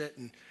and sit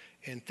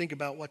and think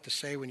about what to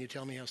say when you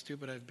tell me how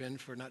stupid I've been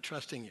for not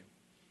trusting you.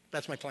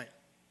 That's my plan.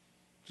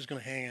 I'm just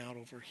going to hang out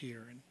over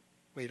here and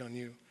wait on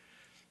you.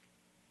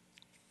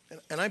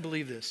 And I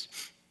believe this.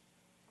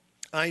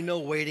 I know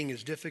waiting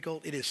is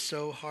difficult. It is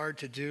so hard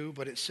to do,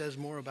 but it says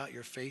more about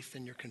your faith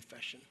than your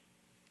confession.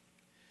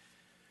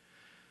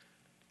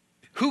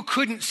 Who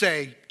couldn't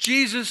say,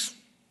 Jesus,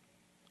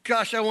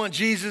 gosh, I want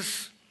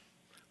Jesus?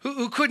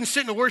 Who couldn't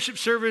sit in a worship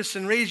service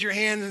and raise your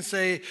hands and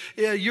say,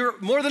 yeah, you're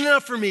more than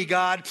enough for me,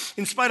 God.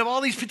 In spite of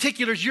all these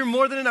particulars, you're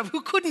more than enough.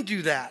 Who couldn't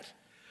do that?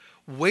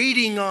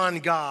 Waiting on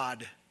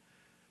God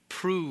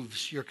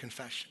proves your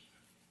confession.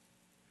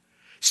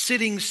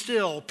 Sitting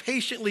still,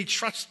 patiently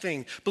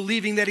trusting,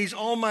 believing that he's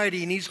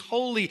almighty and he's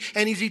holy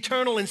and he's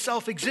eternal and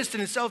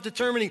self-existent and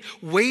self-determining,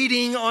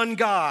 waiting on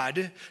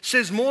God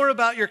says more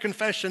about your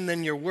confession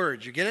than your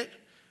words. You get it?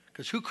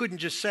 Because who couldn't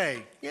just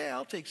say, yeah,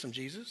 I'll take some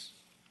Jesus?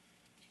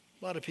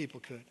 A lot of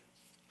people could.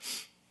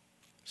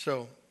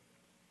 So,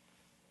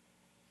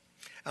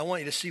 I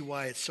want you to see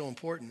why it's so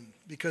important,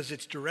 because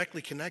it's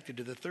directly connected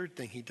to the third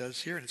thing he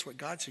does here, and it's what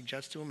God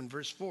suggests to him in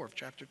verse 4 of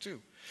chapter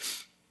 2.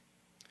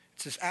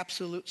 It's this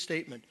absolute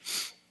statement.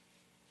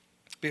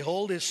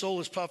 Behold, his soul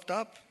is puffed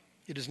up.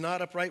 It is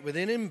not upright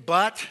within him,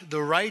 but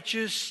the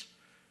righteous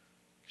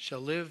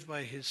shall live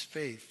by his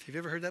faith. Have you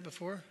ever heard that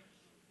before?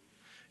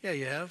 Yeah,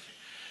 you have.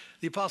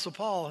 The Apostle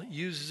Paul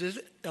uses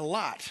it a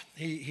lot.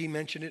 He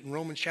mentioned it in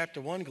Romans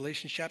chapter 1,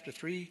 Galatians chapter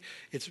 3.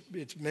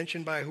 It's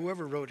mentioned by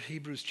whoever wrote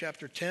Hebrews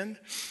chapter 10.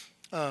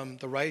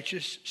 The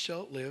righteous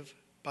shall live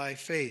by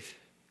faith.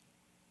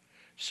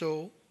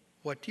 So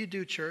what do you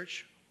do,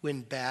 church,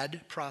 when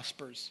bad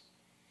prospers?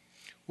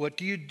 What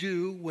do you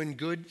do when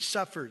good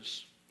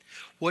suffers?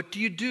 What do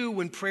you do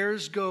when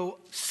prayers go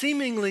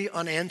seemingly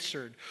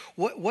unanswered?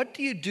 What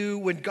do you do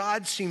when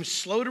God seems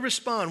slow to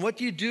respond? What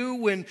do you do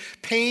when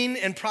pain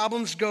and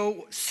problems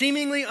go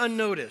seemingly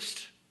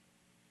unnoticed?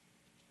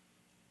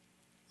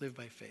 Live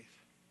by faith.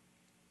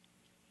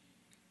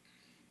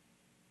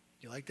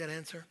 You like that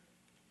answer?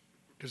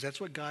 Because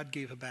that's what God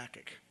gave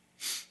Habakkuk.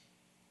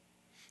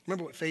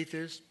 Remember what faith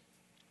is?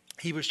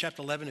 Hebrews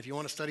chapter 11, if you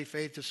want to study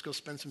faith, just go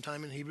spend some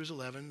time in Hebrews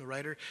 11. The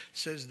writer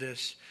says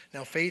this,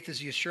 now faith is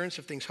the assurance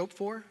of things hoped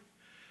for,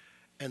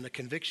 and the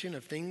conviction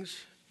of things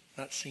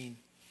not seen.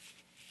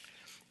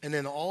 And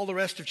then all the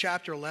rest of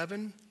chapter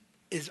 11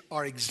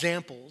 are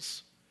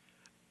examples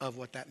of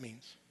what that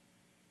means.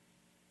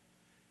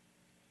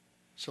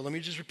 So let me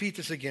just repeat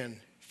this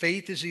again.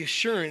 Faith is the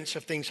assurance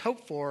of things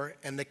hoped for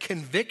and the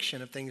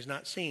conviction of things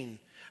not seen.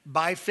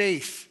 By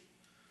faith,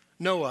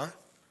 Noah,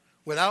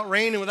 without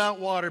rain and without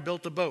water,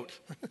 built a boat.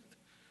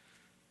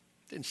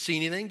 Didn't see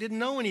anything, didn't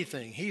know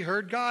anything. He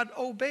heard God,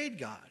 obeyed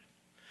God.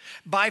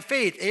 By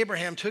faith,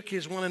 Abraham took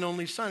his one and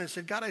only son and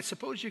said, God, I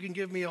suppose you can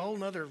give me a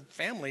whole other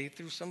family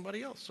through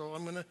somebody else, so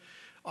I'm going to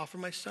offer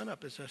my son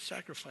up as a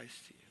sacrifice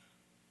to you.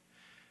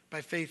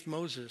 By faith,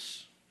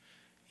 Moses,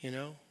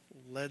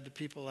 led the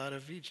people out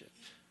of Egypt.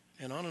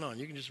 And on and on.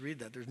 You can just read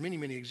that. There's many,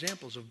 many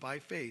examples of by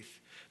faith,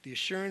 the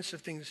assurance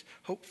of things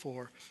hoped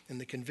for and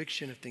the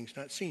conviction of things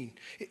not seen.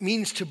 It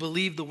means to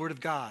believe the word of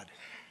God.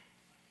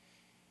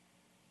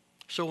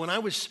 So when I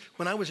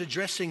was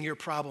addressing your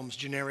problems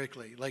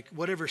generically, like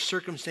whatever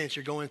circumstance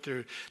you're going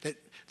through, that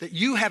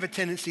you have a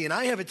tendency and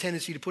I have a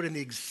tendency to put in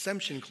the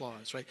exemption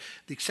clause, right?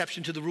 The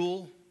exception to the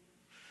rule.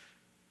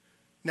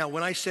 Now,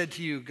 when I said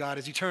to you, God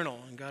is eternal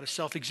and God is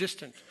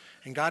self-existent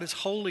and God is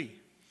holy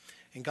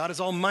and God is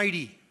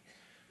almighty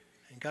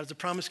and God is a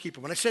promise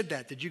keeper. When I said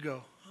that, did you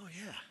go,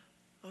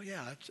 oh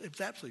yeah, it's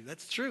absolutely,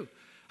 that's true.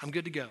 I'm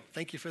good to go.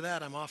 Thank you for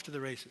that. I'm off to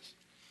the races.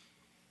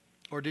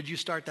 Or did you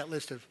start that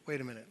list of, wait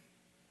a minute.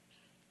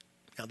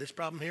 Now, this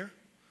problem here,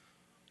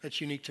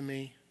 that's unique to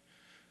me.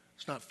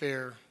 It's not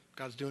fair.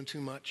 God's doing too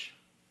much.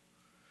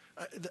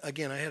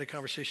 Again, I had a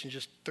conversation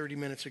just 30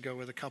 minutes ago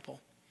with a couple.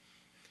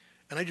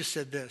 And I just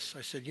said this.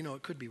 I said,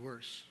 it could be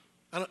worse.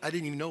 I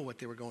didn't even know what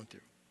they were going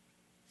through.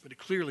 But it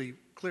clearly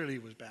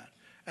was bad.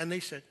 And they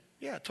said,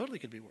 yeah, it totally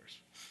could be worse.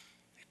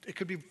 It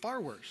could be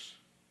far worse.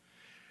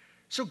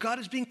 So God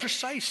is being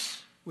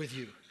precise with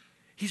you.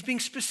 He's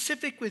being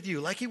specific with you,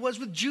 like he was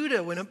with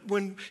Judah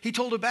when he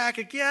told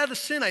Habakkuk, yeah, the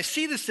sin, I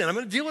see the sin. I'm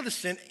going to deal with the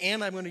sin,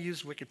 and I'm going to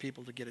use wicked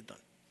people to get it done.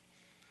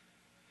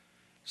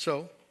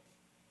 So,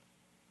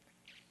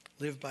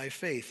 live by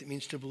faith. It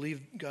means to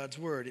believe God's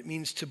word. It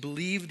means to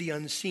believe the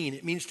unseen.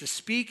 It means to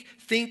speak,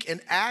 think, and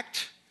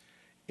act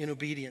in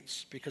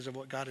obedience because of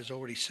what God has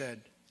already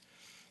said.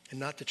 And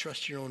not to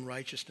trust your own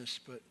righteousness,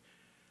 but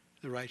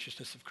the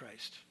righteousness of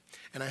Christ.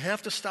 And I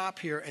have to stop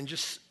here and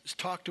just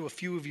talk to a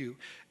few of you.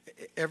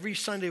 Every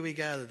Sunday we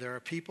gather, there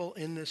are people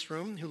in this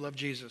room who love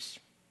Jesus.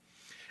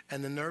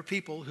 And then there are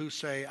people who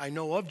say, I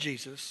know of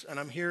Jesus, and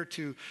I'm here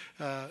to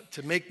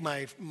make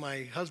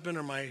my husband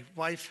or my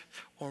wife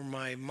or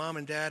my mom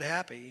and dad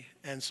happy.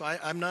 And so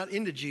I'm not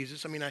into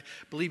Jesus. I mean, I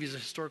believe he's a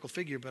historical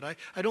figure, but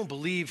I don't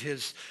believe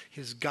his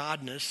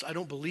godness. I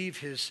don't believe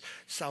his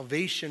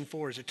salvation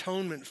for, his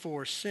atonement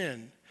for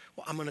sin.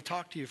 Well, I'm going to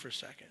talk to you for a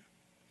second.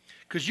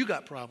 Because you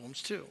got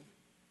problems too.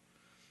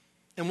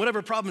 And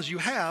whatever problems you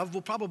have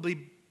will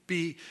probably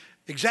be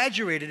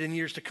exaggerated in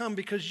years to come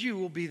because you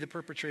will be the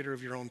perpetrator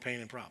of your own pain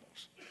and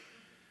problems.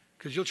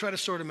 Because you'll try to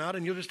sort them out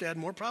and you'll just add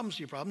more problems to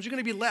your problems. You're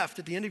going to be left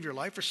at the end of your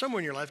life or somewhere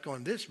in your life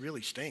going, this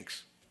really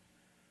stinks.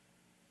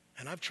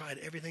 And I've tried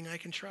everything I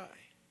can try.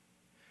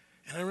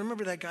 And I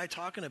remember that guy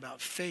talking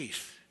about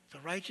faith. The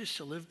righteous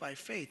shall live by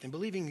faith and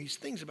believing these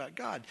things about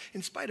God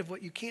in spite of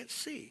what you can't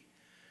see.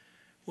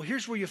 Well,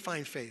 here's where you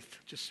find faith,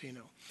 just so you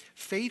know.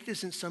 Faith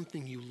isn't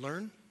something you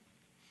learn,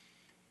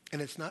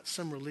 and it's not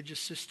some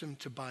religious system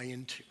to buy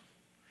into.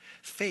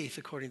 Faith,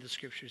 according to the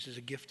scriptures, is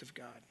a gift of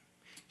God.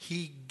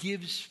 He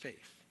gives faith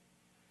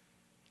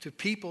to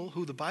people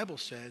who the Bible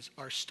says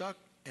are stuck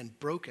and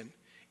broken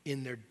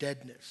in their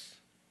deadness,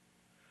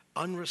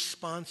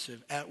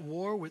 unresponsive, at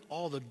war with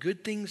all the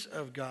good things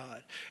of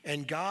God.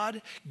 And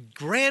God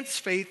grants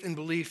faith and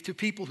belief to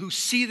people who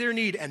see their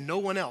need and no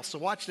one else. So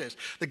watch this.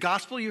 The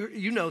gospel,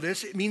 you know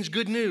this, it means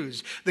good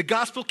news. The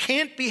gospel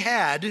can't be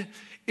had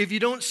if you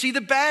don't see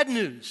the bad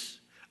news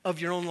of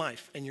your own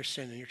life and your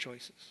sin and your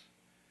choices.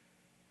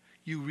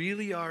 You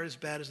really are as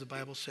bad as the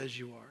Bible says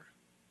you are.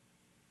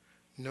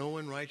 No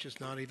one righteous,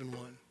 not even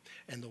one.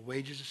 And the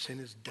wages of sin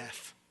is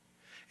death.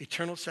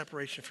 Eternal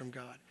separation from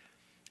God.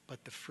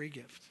 But the free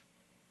gift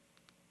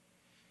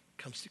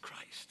comes to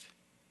Christ.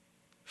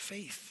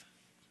 Faith.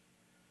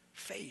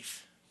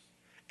 Faith.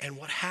 And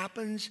what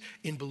happens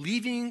in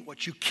believing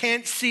what you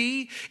can't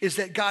see is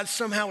that God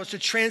somehow is to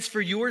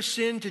transfer your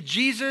sin to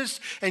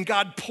Jesus, and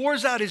God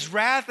pours out his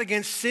wrath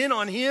against sin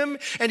on him,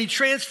 and he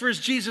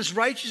transfers Jesus'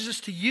 righteousness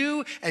to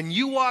you, and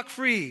you walk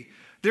free.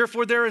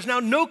 Therefore, there is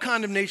now no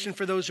condemnation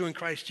for those who are in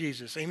Christ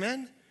Jesus.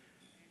 Amen?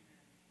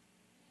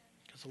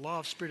 Because the law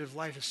of spirit of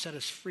life has set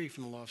us free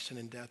from the law of sin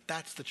and death.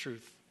 That's the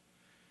truth.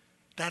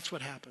 That's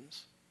what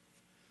happens.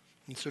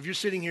 And so if you're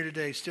sitting here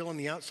today still on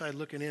the outside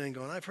looking in and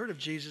going, I've heard of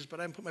Jesus, but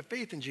I haven't put my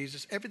faith in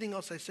Jesus, everything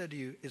else I said to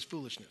you is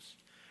foolishness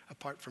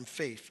apart from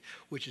faith,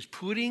 which is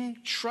putting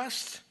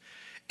trust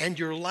and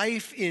your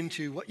life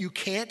into what you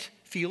can't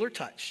feel or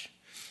touch.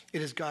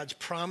 It is God's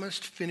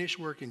promised finished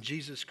work in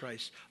Jesus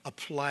Christ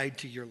applied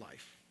to your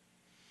life.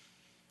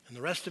 And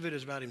the rest of it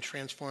is about him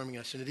transforming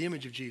us into the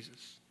image of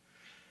Jesus.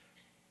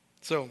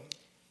 So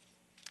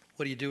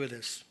what do you do with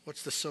this?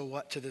 What's the so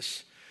what to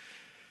this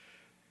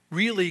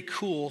really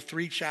cool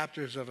 3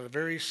 chapters of a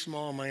very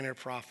small minor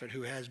prophet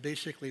who has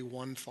basically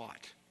one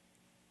thought.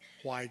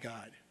 Why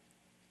God?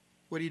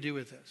 What do you do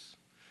with this?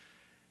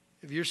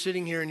 If you're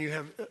sitting here and you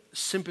have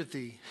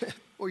sympathy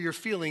or you're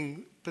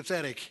feeling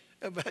pathetic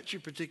about your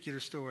particular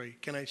story,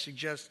 can I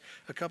suggest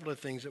a couple of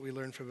things that we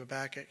learned from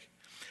Habakkuk?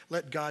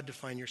 Let God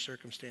define your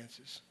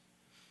circumstances.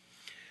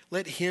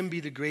 Let him be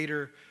the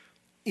greater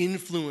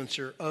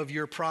influencer of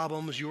your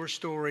problems, your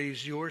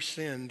stories, your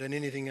sin than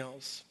anything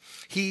else.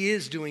 He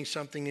is doing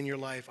something in your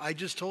life. I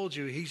just told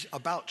you he's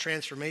about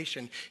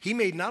transformation. He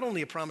made not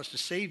only a promise to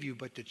save you,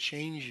 but to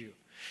change you.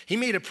 He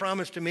made a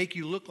promise to make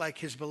you look like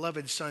his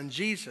beloved son,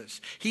 Jesus.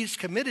 He's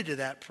committed to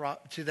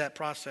that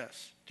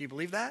process. Do you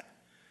believe that?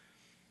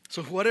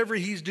 So whatever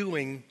he's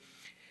doing,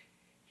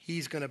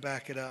 he's going to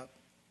back it up.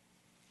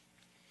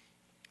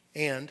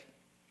 And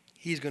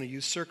he's going to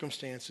use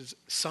circumstances,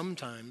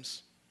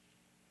 sometimes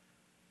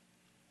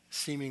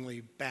seemingly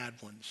bad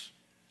ones,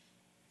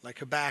 like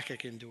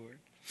Habakkuk endured.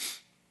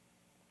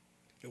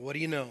 And what do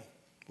you know?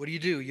 What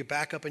do? You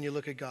back up and you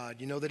look at God.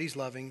 You know that he's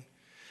loving.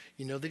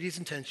 You know that he's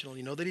intentional.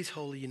 You know that he's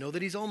holy. You know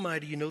that he's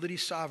almighty. You know that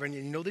he's sovereign.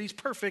 And you know that he's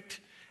perfect.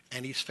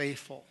 And he's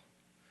faithful.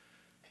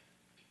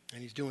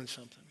 And he's doing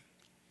something.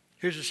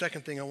 Here's the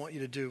second thing I want you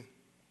to do.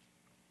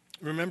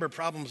 Remember,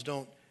 problems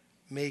don't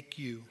make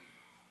you.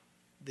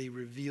 They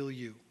reveal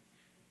you.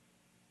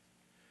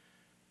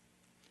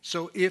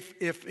 So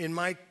if in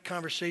my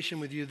conversation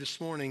with you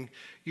this morning,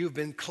 you've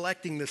been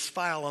collecting this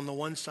file on the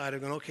one side of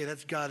going, okay,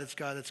 that's God, that's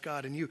God, that's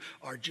God, and you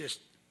are just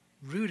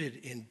rooted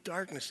in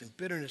darkness and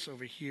bitterness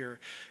over here,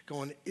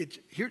 going,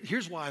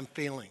 here's why I'm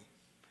failing.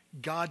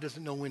 God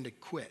doesn't know when to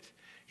quit.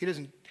 He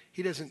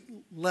doesn't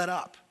let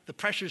up. The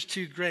pressure's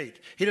too great.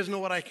 He doesn't know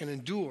what I can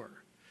endure,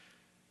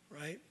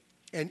 right?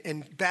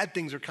 And bad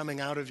things are coming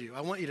out of you.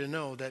 I want you to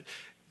know that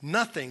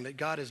nothing that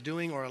God is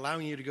doing or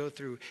allowing you to go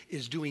through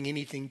is doing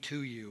anything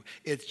to you.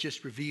 It's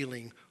just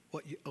revealing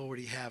what you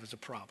already have as a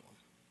problem.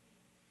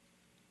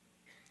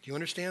 Do you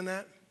understand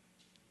that?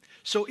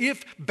 So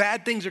if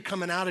bad things are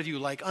coming out of you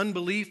like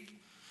unbelief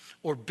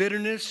or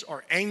bitterness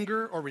or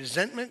anger or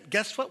resentment,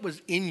 guess what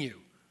was in you?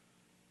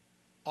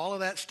 All of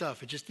that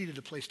stuff, it just needed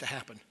a place to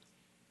happen.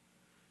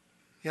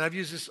 You know, I've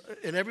used this,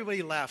 and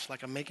everybody laughs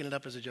like I'm making it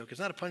up as a joke. It's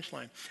not a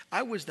punchline.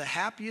 I was the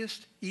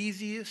happiest,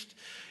 easiest,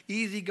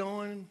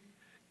 easygoing,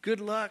 good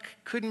luck,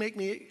 couldn't make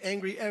me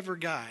angry ever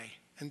guy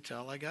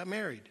until I got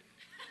married.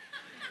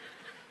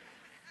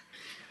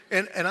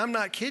 And I'm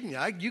not kidding you.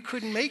 You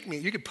couldn't make me.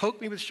 You could poke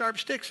me with sharp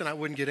sticks and I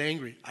wouldn't get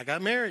angry. I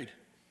got married.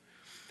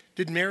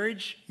 Did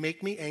marriage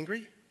make me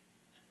angry?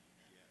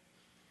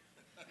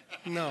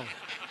 No.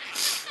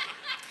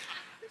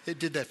 It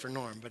did that for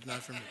Norm, but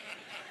not for me.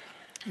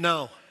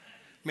 No.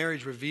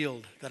 Marriage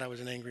revealed that I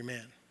was an angry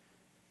man.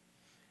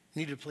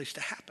 Needed a place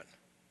to happen.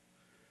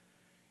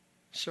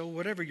 So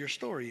whatever your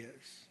story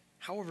is,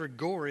 however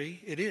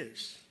gory it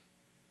is,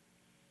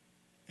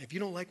 if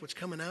you don't like what's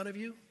coming out of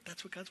you,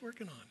 that's what God's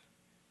working on.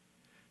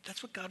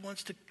 That's what God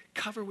wants to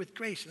cover with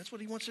grace. And that's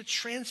what he wants to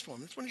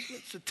transform. That's what he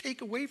wants to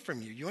take away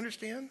from you. You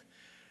understand?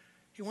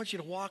 He wants you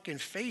to walk in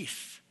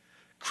faith,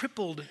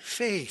 crippled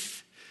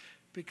faith,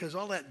 because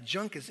all that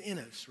junk is in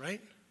us, right?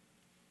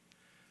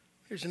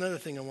 Here's another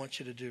thing I want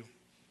you to do.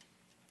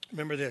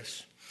 Remember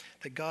this,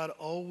 that God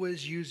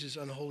always uses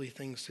unholy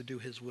things to do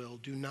his will.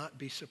 Do not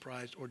be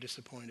surprised or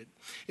disappointed.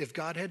 If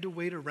God had to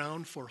wait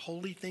around for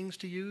holy things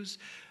to use,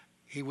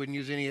 he wouldn't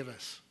use any of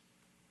us.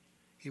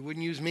 He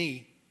wouldn't use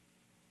me.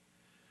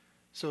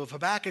 So if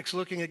Habakkuk's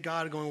looking at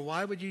God and going,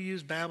 why would you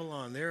use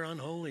Babylon? They're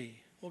unholy.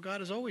 Well,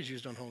 God has always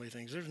used unholy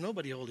things. There's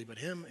nobody holy but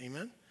him.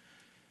 Amen?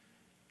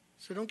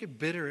 So don't get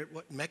bitter at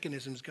what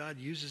mechanisms God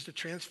uses to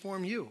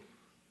transform you.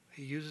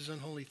 He uses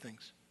unholy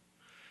things.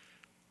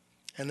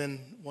 And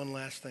then one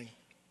last thing.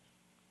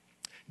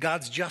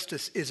 God's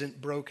justice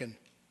isn't broken.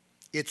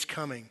 It's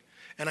coming.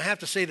 And I have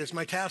to say this,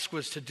 my task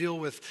was to deal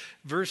with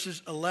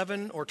verses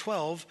 11 or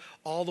 12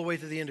 all the way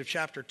to the end of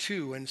chapter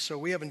 2. And so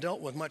we haven't dealt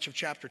with much of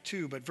chapter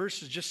 2, but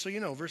verses, just so you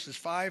know, verses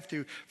 5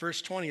 through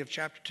verse 20 of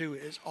chapter 2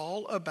 is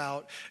all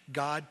about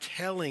God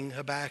telling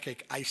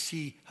Habakkuk, I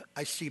see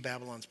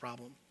Babylon's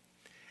problem.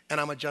 And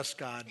I'm a just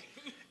God,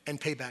 and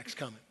payback's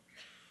coming.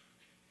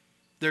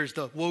 There's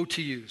the woe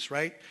to yous,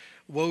 right?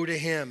 Woe to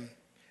him.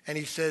 And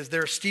he says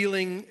they're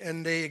stealing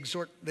and they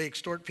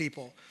extort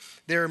people.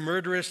 They're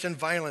murderous and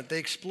violent. They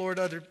exploit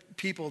other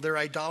people. They're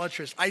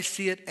idolatrous. I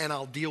see it and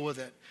I'll deal with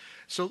it.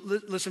 So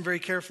listen very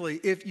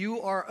carefully. If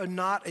you are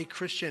not a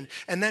Christian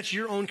and that's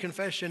your own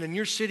confession and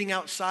you're sitting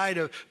outside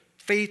of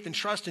faith and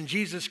trust in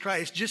Jesus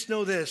Christ, just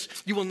know this,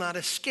 you will not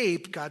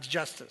escape God's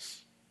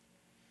justice.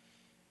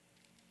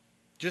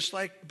 Just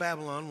like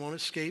Babylon won't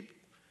escape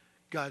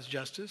God's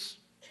justice.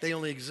 They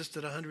only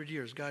existed 100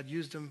 years. God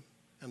used them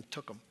and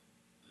took them.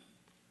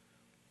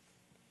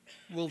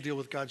 We'll deal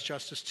with God's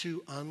justice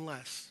too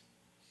unless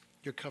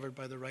you're covered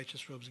by the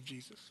righteous robes of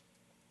Jesus.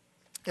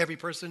 Every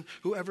person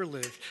who ever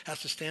lived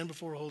has to stand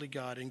before a holy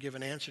God and give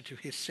an answer to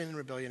his sin and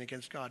rebellion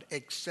against God,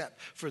 except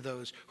for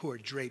those who are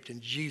draped in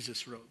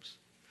Jesus' robes.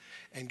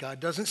 And God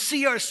doesn't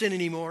see our sin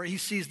anymore. He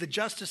sees the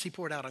justice he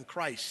poured out on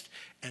Christ,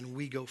 and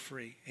we go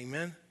free.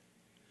 Amen?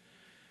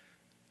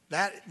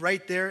 That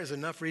right there is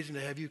enough reason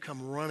to have you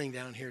come running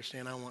down here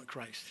saying, I want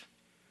Christ.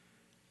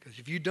 Because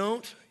if you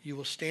don't, you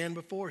will stand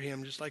before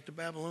him just like the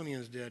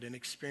Babylonians did and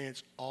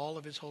experience all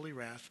of his holy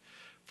wrath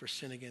for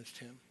sin against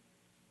him.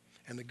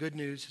 And the good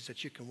news is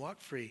that you can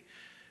walk free,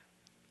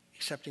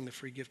 accepting the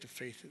free gift of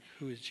faith,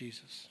 who is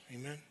Jesus.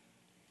 Amen?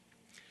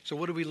 So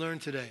what do we learn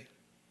today?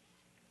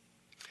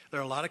 There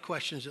are a lot of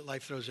questions that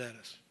life throws at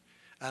us.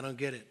 I don't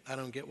get it. I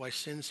don't get why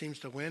sin seems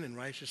to win and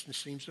righteousness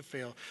seems to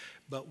fail.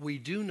 But we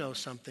do know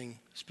something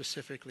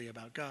specifically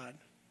about God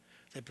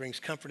that brings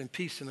comfort and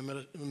peace in the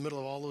middle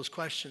of all those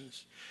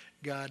questions.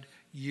 God,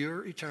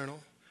 you're eternal,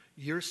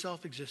 you're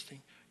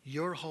self-existing,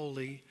 you're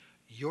holy,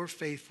 you're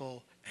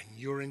faithful, and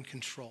you're in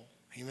control.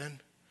 Amen?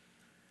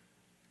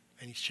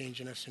 And he's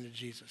changing us into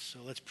Jesus. So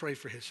let's pray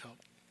for his help.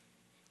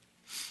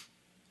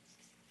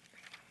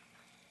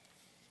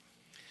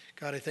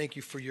 God, I thank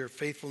you for your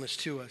faithfulness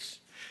to us.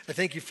 I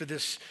thank you for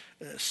this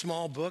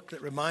small book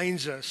that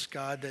reminds us,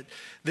 God, that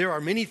there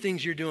are many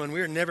things you're doing.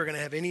 We're never going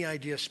to have any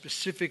idea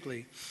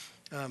specifically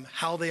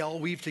how they all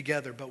weave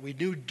together, but we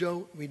do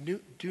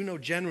know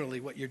generally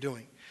what you're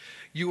doing.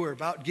 You are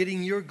about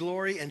getting your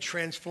glory and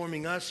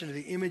transforming us into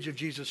the image of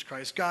Jesus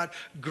Christ. God,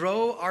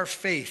 grow our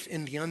faith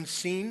in the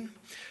unseen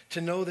to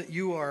know that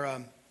you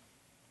are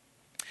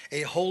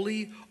a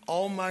holy,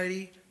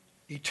 almighty,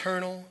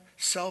 eternal,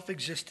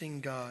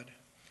 self-existing God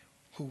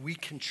who we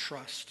can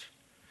trust.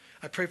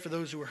 I pray for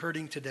those who are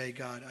hurting today,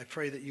 God. I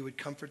pray that you would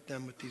comfort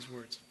them with these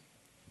words.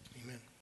 Amen.